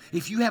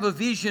 If you have a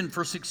vision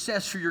for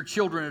success for your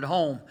children at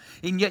home,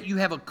 and yet you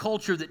have a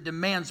culture that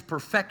demands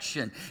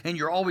perfection, and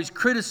you're always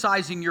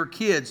criticizing your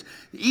kids,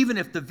 even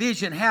if the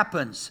vision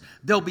happens,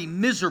 they'll be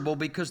miserable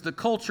because the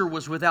culture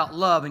was without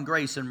love and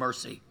grace and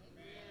mercy.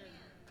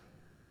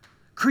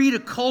 Create a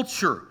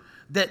culture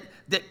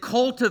that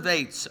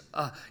cultivates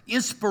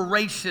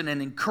inspiration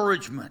and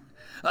encouragement.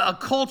 A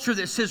culture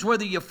that says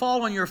whether you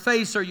fall on your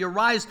face or you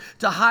rise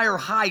to higher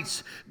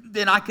heights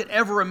than I could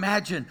ever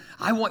imagine,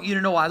 I want you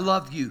to know I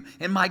love you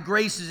and my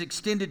grace is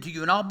extended to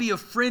you, and I'll be a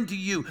friend to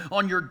you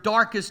on your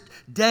darkest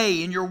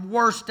day, in your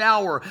worst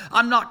hour.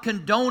 I'm not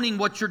condoning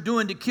what you're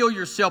doing to kill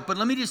yourself, but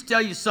let me just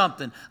tell you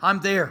something. I'm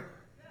there.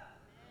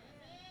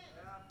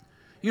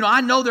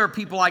 I know there are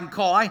people I can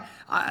call.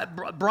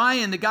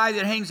 Brian, the guy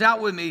that hangs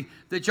out with me,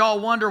 that y'all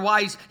wonder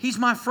why he's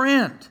my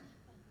friend.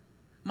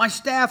 My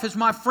staff is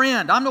my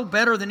friend. I'm no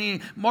better than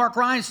any. Mark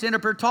Ryan standing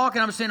up here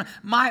talking. I'm saying,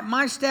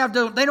 my staff,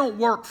 they don't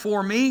work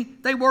for me.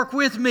 They work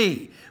with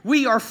me.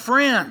 We are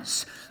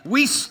friends.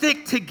 We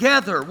stick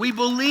together. We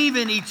believe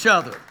in each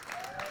other.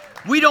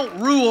 We don't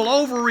rule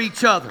over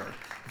each other.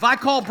 If I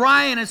call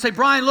Brian and say,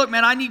 Brian, look,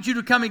 man, I need you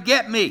to come and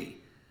get me.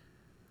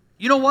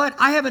 You know what?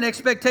 I have an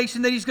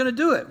expectation that he's going to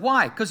do it.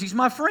 Why? Because he's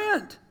my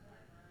friend.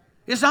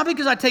 It's not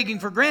because I take him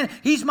for granted.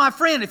 He's my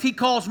friend. If he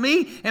calls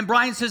me and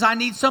Brian says, I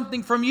need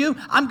something from you,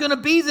 I'm going to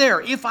be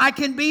there if I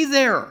can be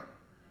there.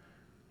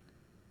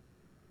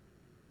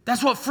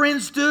 That's what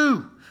friends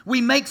do.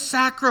 We make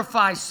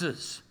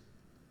sacrifices.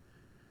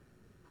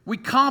 We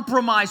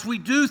compromise. We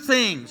do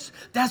things.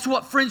 That's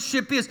what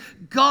friendship is.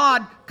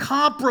 God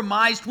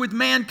compromised with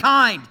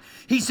mankind.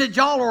 He said,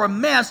 y'all are a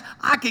mess.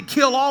 I could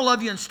kill all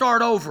of you and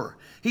start over.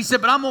 He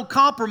said, but I'm going to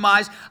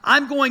compromise.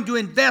 I'm going to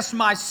invest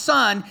my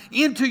son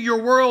into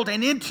your world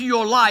and into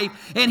your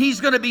life, and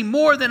he's going to be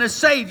more than a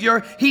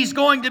savior. He's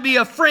going to be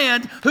a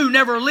friend who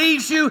never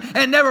leaves you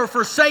and never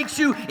forsakes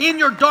you. In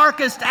your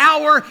darkest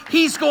hour,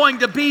 he's going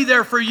to be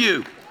there for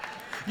you.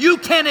 You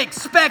can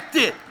expect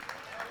it.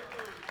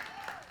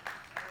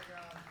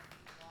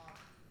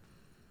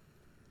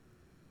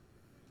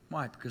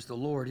 Why? Because the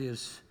Lord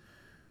is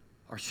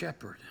our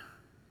shepherd.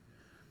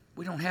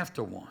 We don't have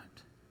to want.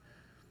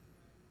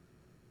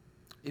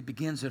 It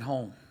begins at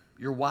home.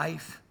 Your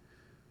wife,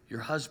 your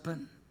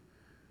husband,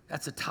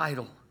 that's a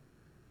title.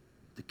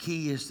 The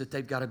key is that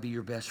they've got to be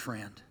your best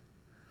friend.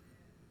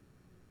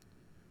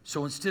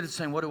 So instead of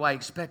saying, what do I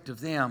expect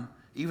of them?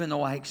 Even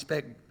though I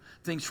expect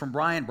things from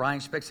Brian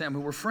expects them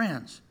who were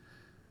friends.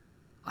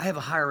 I have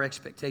a higher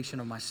expectation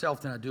of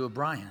myself than I do of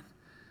Brian.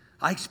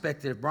 I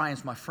expect that if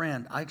Brian's my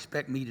friend, I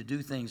expect me to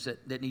do things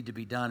that need to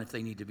be done if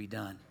they need to be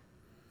done.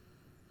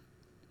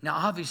 Now,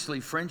 obviously,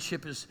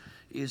 friendship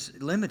is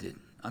limited.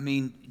 I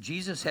mean,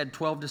 Jesus had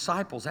 12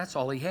 disciples. That's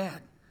all he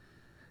had.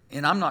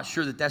 And I'm not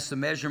sure that that's the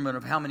measurement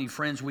of how many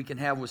friends we can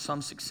have with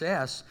some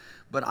success,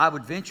 but I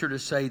would venture to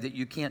say that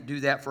you can't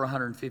do that for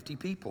 150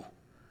 people.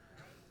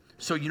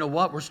 So you know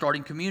what? We're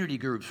starting community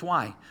groups.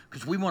 Why?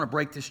 Because we want to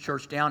break this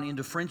church down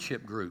into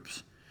friendship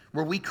groups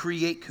where we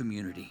create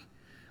community,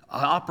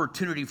 an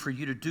opportunity for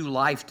you to do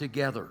life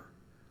together.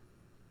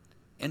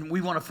 And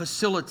we want to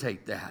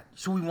facilitate that.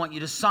 So we want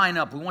you to sign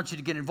up. We want you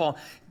to get involved.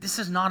 This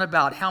is not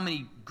about how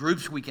many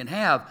groups we can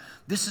have.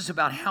 This is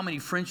about how many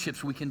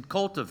friendships we can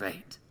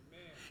cultivate.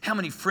 How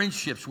many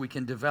friendships we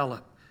can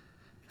develop.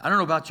 I don't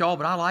know about y'all,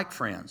 but I like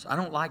friends. I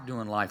don't like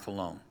doing life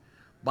alone.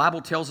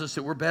 Bible tells us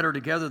that we're better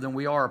together than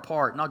we are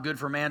apart. Not good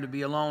for a man to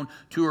be alone.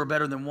 Two are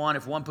better than one.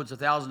 If one puts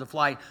 1,000 to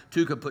flight,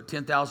 two could put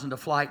 10,000 to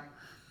flight.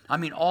 I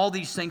mean, all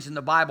these things in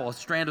the Bible. A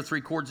strand of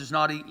 3 cords is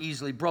not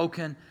easily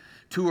broken.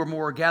 2 or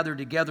more are gathered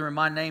together in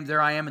my name.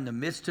 There I am in the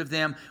midst of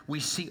them. We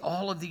see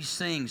all of these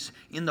things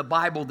in the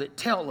Bible that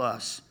tell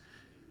us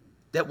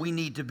that we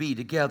need to be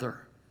together.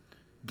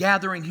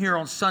 Gathering here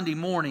on Sunday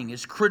morning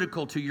is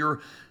critical to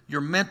your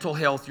mental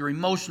health, your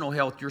emotional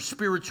health, your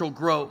spiritual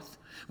growth,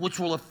 which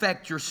will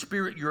affect your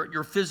spirit,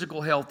 your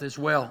physical health as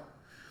well.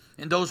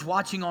 And those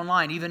watching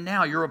online, even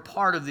now, you're a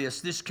part of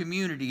this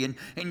community, and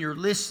you're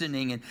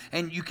listening,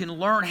 and you can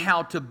learn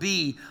how to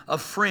be a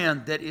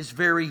friend that is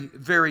very,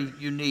 very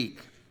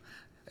unique.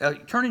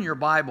 Turn in your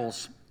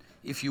Bibles,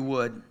 if you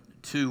would,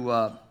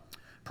 to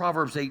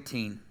Proverbs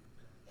 18.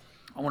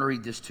 I want to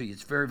read this to you.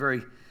 It's very,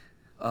 very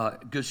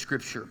good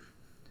scripture.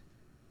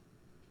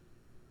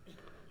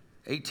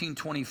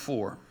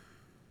 18:24.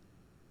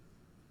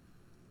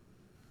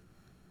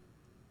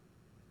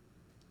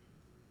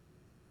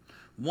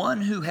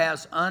 One who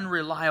has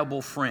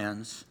unreliable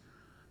friends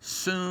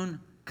soon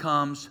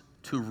comes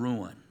to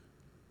ruin.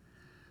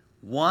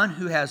 One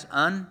who has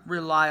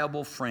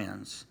unreliable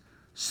friends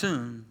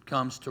soon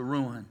comes to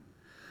ruin.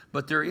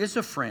 But there is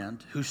a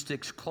friend who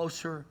sticks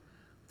closer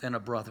than a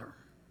brother.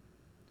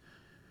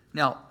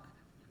 Now,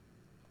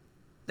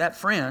 that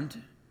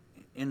friend,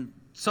 in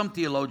some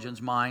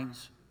theologians'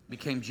 minds,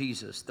 became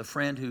Jesus, the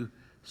friend who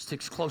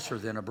sticks closer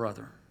than a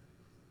brother.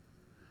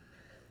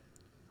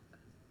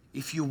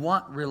 If you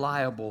want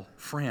reliable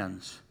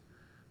friends,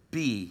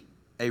 be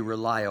a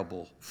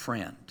reliable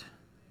friend.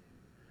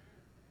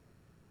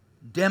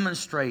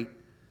 Demonstrate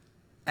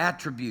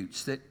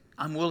attributes that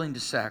I'm willing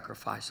to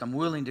sacrifice. I'm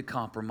willing to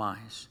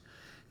compromise.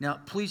 Now,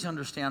 please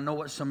understand, I know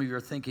what some of you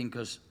are thinking,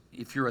 because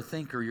if you're a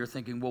thinker, you're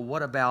thinking, well,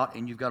 what about,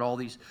 and you've got all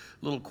these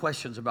little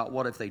questions about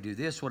what if they do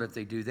this, what if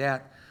they do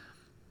that.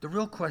 The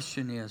real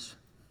question is,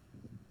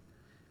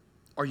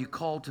 are you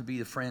called to be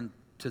a friend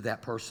to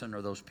that person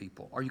or those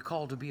people? Are you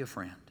called to be a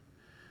friend?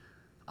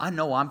 I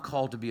know I'm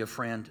called to be a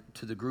friend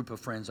to the group of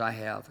friends I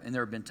have, and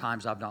there have been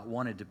times I've not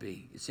wanted to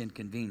be. It's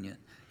inconvenient.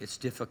 It's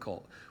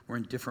difficult. We're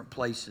in different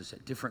places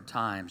at different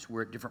times.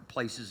 We're at different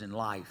places in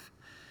life.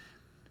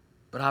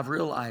 But I've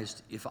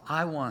realized if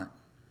I want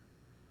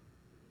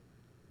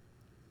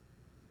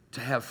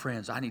to have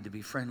friends, I need to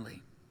be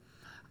friendly.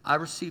 I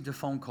received a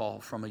phone call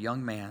from a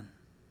young man,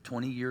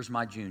 20 years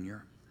my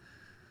junior,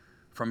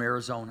 from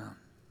Arizona.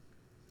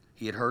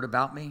 He had heard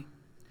about me,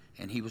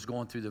 and he was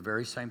going through the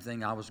very same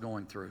thing I was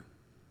going through.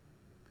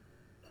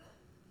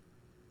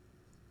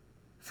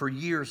 For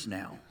years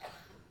now,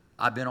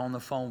 I've been on the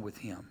phone with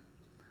him,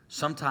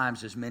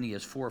 sometimes as many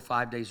as 4 or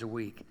 5 days a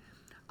week.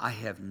 I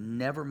have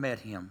never met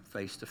him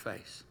face to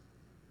face.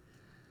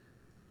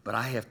 But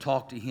I have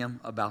talked to him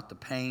about the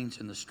pains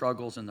and the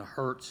struggles and the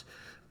hurts,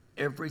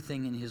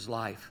 everything in his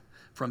life,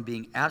 from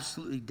being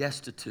absolutely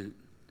destitute,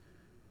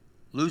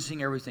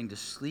 losing everything, to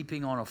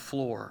sleeping on a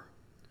floor.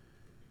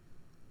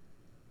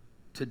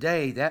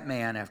 Today, that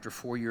man, after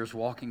 4 years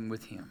walking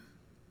with him,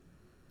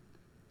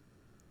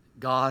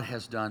 God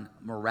has done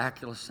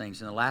miraculous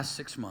things. In the last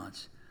 6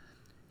 months,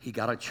 he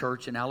got a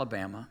church in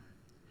Alabama.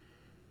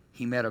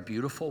 He met a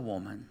beautiful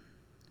woman.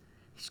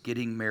 He's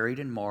getting married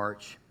in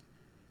March.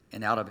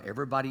 And out of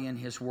everybody in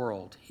his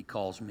world, he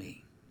calls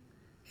me.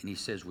 And he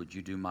says, would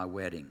you do my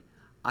wedding?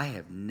 I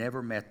have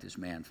never met this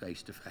man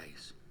face to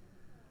face.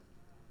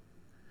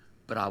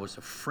 But I was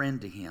a friend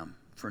to him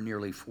for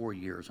nearly 4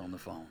 years on the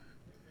phone.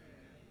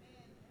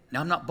 Now,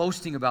 I'm not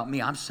boasting about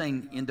me. I'm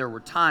saying there were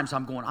times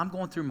I'm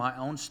going through my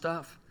own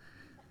stuff.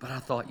 But I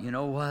thought, you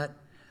know what?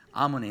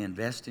 I'm going to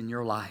invest in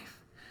your life.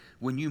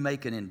 When you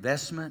make an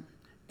investment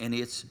and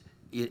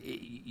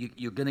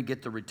you're going to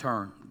get the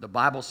return. The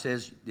Bible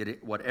says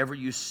that whatever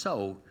you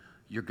sow,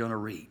 you're going to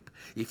reap.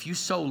 If you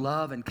sow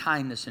love and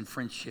kindness and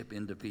friendship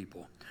into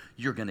people,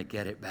 you're going to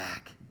get it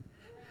back.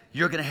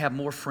 You're going to have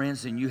more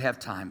friends than you have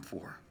time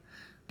for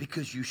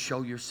because you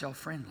show yourself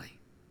friendly.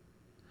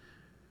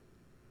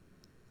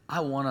 I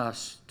want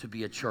us to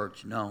be a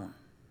church known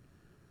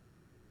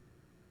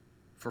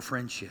for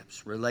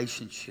friendships,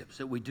 relationships,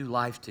 that we do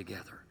life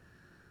together.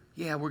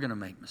 Yeah, we're going to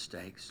make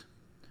mistakes.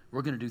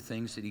 We're going to do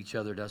things that each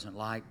other doesn't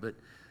like, but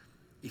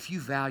if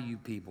you value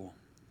people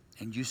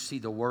and you see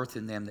the worth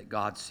in them that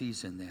God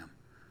sees in them,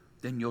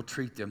 then you'll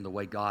treat them the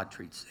way God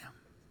treats them.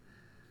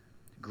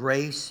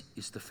 Grace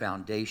is the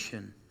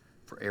foundation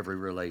for every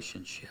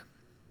relationship.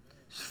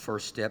 It's the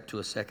first step to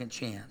a second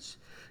chance.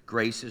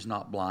 Grace is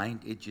not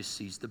blind. It just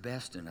sees the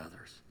best in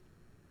others.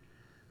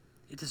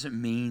 It doesn't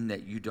mean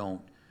that you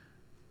don't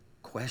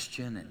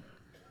question and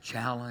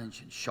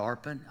challenge and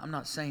sharpen. I'm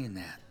not saying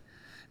that.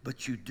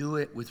 But you do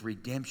it with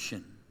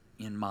redemption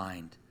in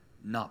mind,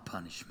 not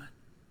punishment.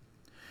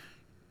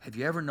 Have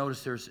you ever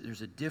noticed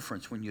there's a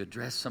difference when you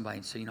address somebody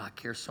and say, you know, I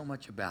care so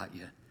much about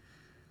you.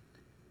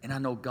 And I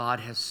know God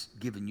has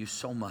given you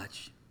so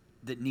much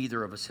that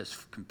neither of us has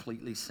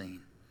completely seen.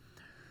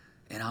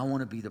 And I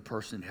want to be the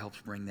person that helps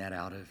bring that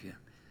out of you.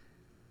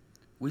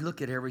 We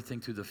look at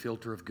everything through the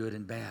filter of good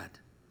and bad.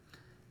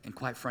 And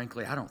quite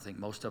frankly, I don't think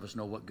most of us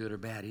know what good or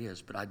bad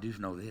is, but I do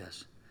know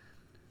this.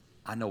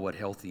 I know what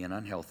healthy and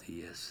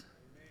unhealthy is.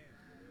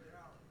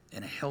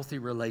 And a healthy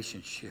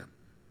relationship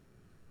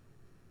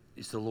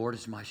is the Lord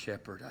is my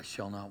shepherd, I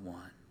shall not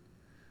want.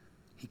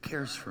 He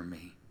cares for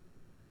me.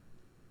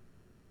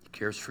 He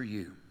cares for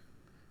you.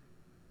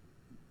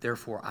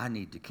 Therefore, I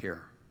need to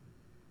care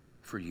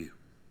for you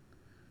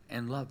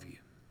and love you.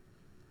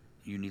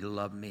 You need to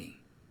love me.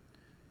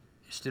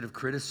 Instead of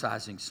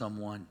criticizing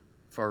someone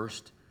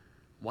first,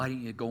 why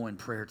don't you go in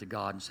prayer to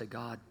God and say,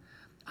 God,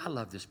 I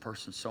love this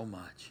person so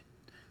much.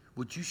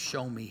 Would you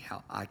show me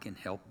how I can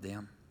help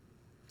them?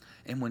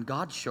 And when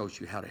God shows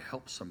you how to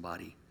help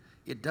somebody,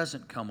 it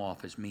doesn't come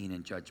off as mean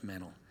and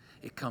judgmental.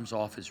 It comes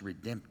off as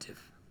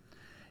redemptive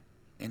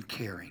and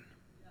caring.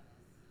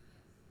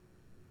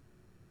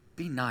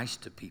 Be nice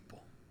to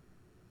people.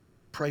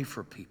 Pray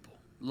for people.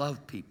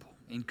 Love people.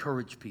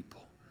 Encourage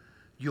people.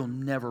 You'll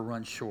never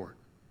run short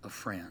of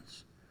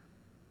friends.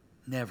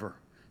 Never.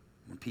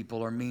 When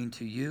people are mean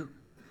to you,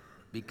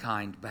 be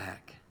kind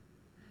back.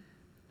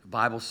 The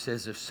Bible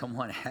says if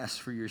someone asks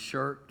for your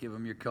shirt, give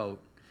them your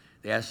coat.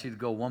 They ask you to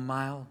go 1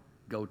 mile,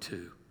 go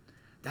 2.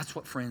 That's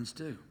what friends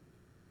do.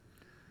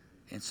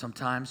 And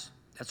sometimes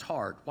that's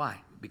hard.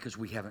 Why? Because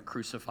we haven't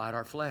crucified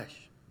our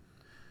flesh.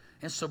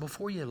 And so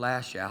before you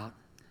lash out,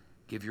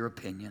 give your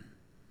opinion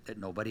that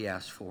nobody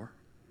asked for.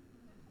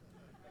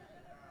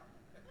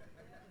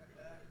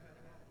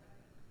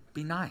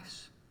 Be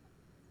nice.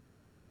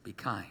 Be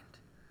kind.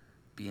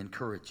 Be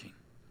encouraging.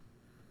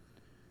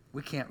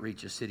 We can't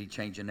reach a city,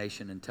 change a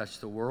nation, and touch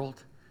the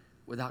world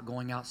without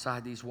going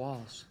outside these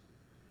walls.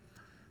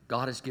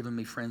 God has given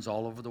me friends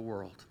all over the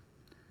world,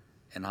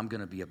 and I'm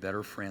going to be a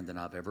better friend than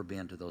I've ever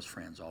been to those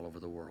friends all over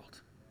the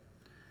world.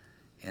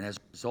 And as a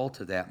result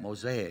of that,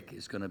 Mosaic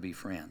is going to be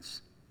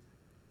friends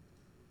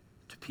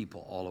to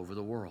people all over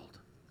the world.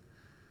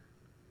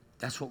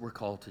 That's what we're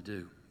called to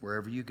do.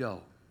 Wherever you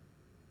go,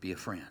 be a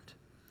friend.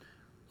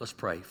 Let's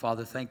pray.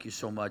 Father, thank you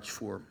so much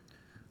for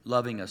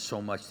loving us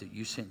so much that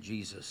you sent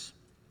Jesus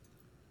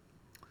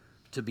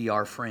to be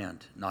our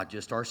friend, not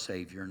just our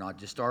Savior, not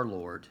just our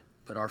Lord,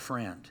 but our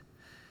friend.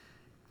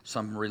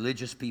 Some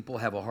religious people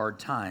have a hard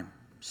time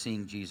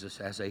seeing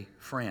Jesus as a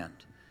friend,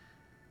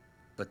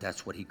 but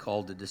that's what he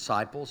called the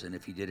disciples, and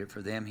if he did it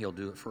for them, he'll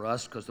do it for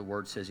us because the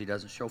Word says he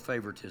doesn't show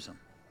favoritism.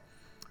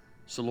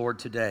 So, Lord,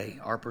 today,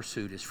 our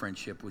pursuit is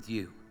friendship with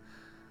you.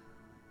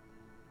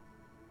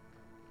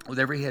 With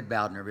every head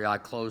bowed and every eye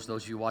closed,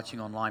 those of you watching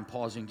online,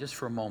 pausing just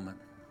for a moment.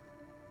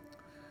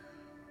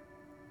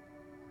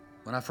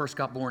 When I first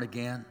got born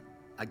again,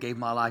 I gave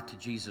my life to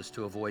Jesus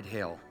to avoid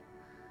hell.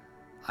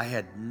 I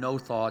had no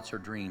thoughts or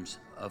dreams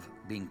of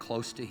being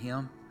close to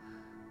him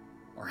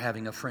or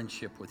having a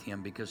friendship with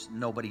him because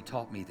nobody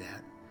taught me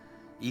that.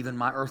 Even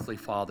my earthly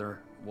father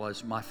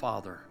was my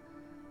father.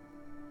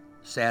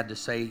 Sad to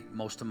say,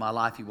 most of my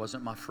life he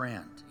wasn't my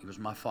friend. He was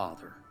my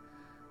father.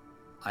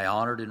 I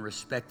honored and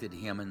respected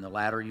him in the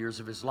latter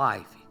years of his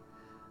life.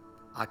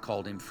 I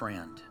called him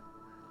friend.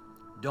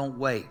 Don't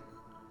wait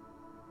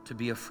to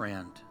be a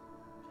friend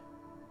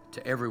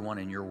to everyone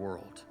in your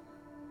world,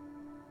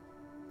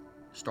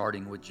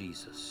 starting with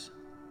Jesus.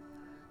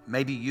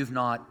 Maybe you've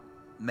not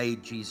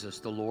made Jesus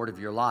the Lord of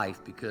your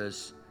life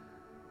because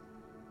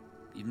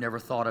you've never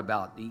thought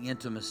about the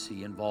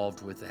intimacy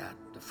involved with that,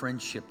 the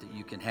friendship that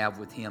you can have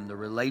with Him, the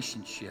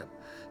relationship,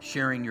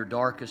 sharing your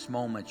darkest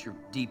moments, your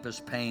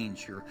deepest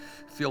pains, your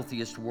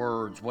filthiest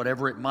words,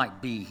 whatever it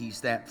might be.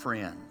 He's that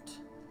friend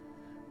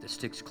that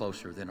sticks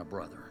closer than a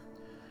brother.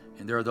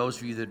 And there are those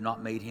of you that have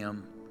not made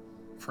Him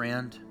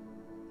friend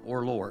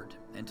or Lord.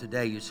 And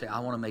today you say, I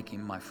want to make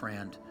Him my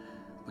friend.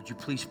 Would you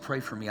please pray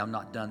for me? I've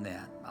not done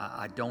that.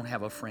 I don't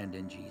have a friend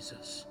in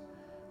Jesus.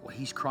 Well,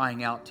 He's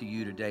crying out to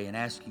you today and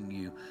asking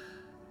you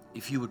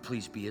if you would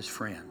please be His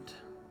friend.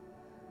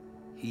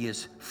 He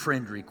has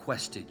friend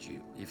requested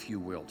you, if you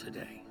will,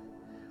 today.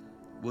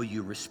 Will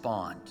you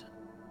respond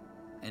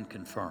and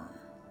confirm?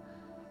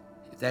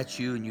 If that's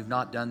you and you've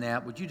not done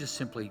that, would you just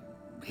simply,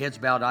 heads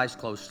bowed, eyes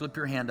closed, slip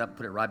your hand up,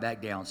 put it right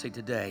back down. Say,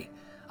 today,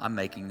 I'm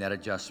making that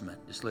adjustment.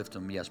 Just lift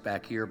them. Yes,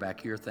 back here,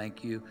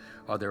 thank you.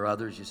 Are there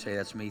others? You say,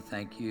 that's me,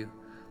 thank you.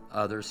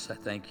 Others, say,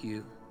 thank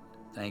you,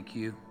 thank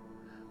you.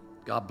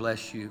 God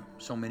bless you.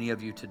 So many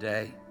of you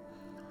today.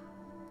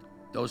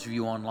 Those of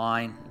you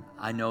online,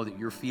 I know that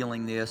you're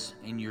feeling this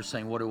and you're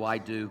saying, what do I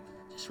do?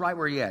 Just right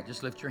where you're at,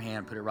 just lift your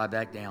hand, put it right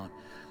back down.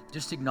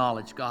 Just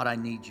acknowledge, God, I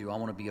need you. I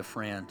want to be a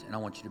friend, and I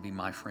want you to be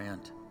my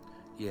friend.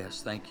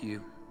 Yes, thank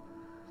you.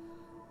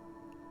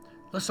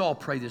 Let's all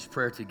pray this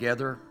prayer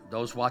together.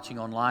 Those watching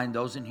online,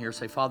 those in here,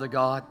 say, Father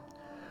God,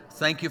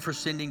 thank you for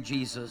sending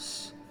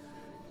Jesus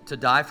to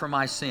die for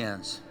my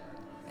sins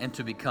and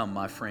to become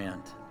my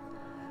friend.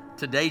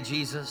 Today,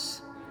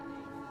 Jesus,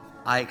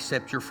 I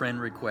accept your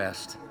friend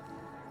request.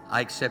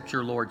 I accept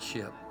your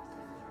lordship.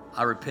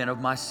 I repent of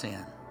my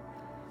sin.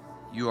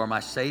 You are my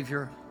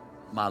Savior,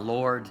 my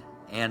Lord,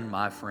 and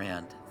my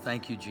friend.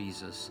 Thank you,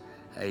 Jesus.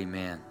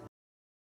 Amen.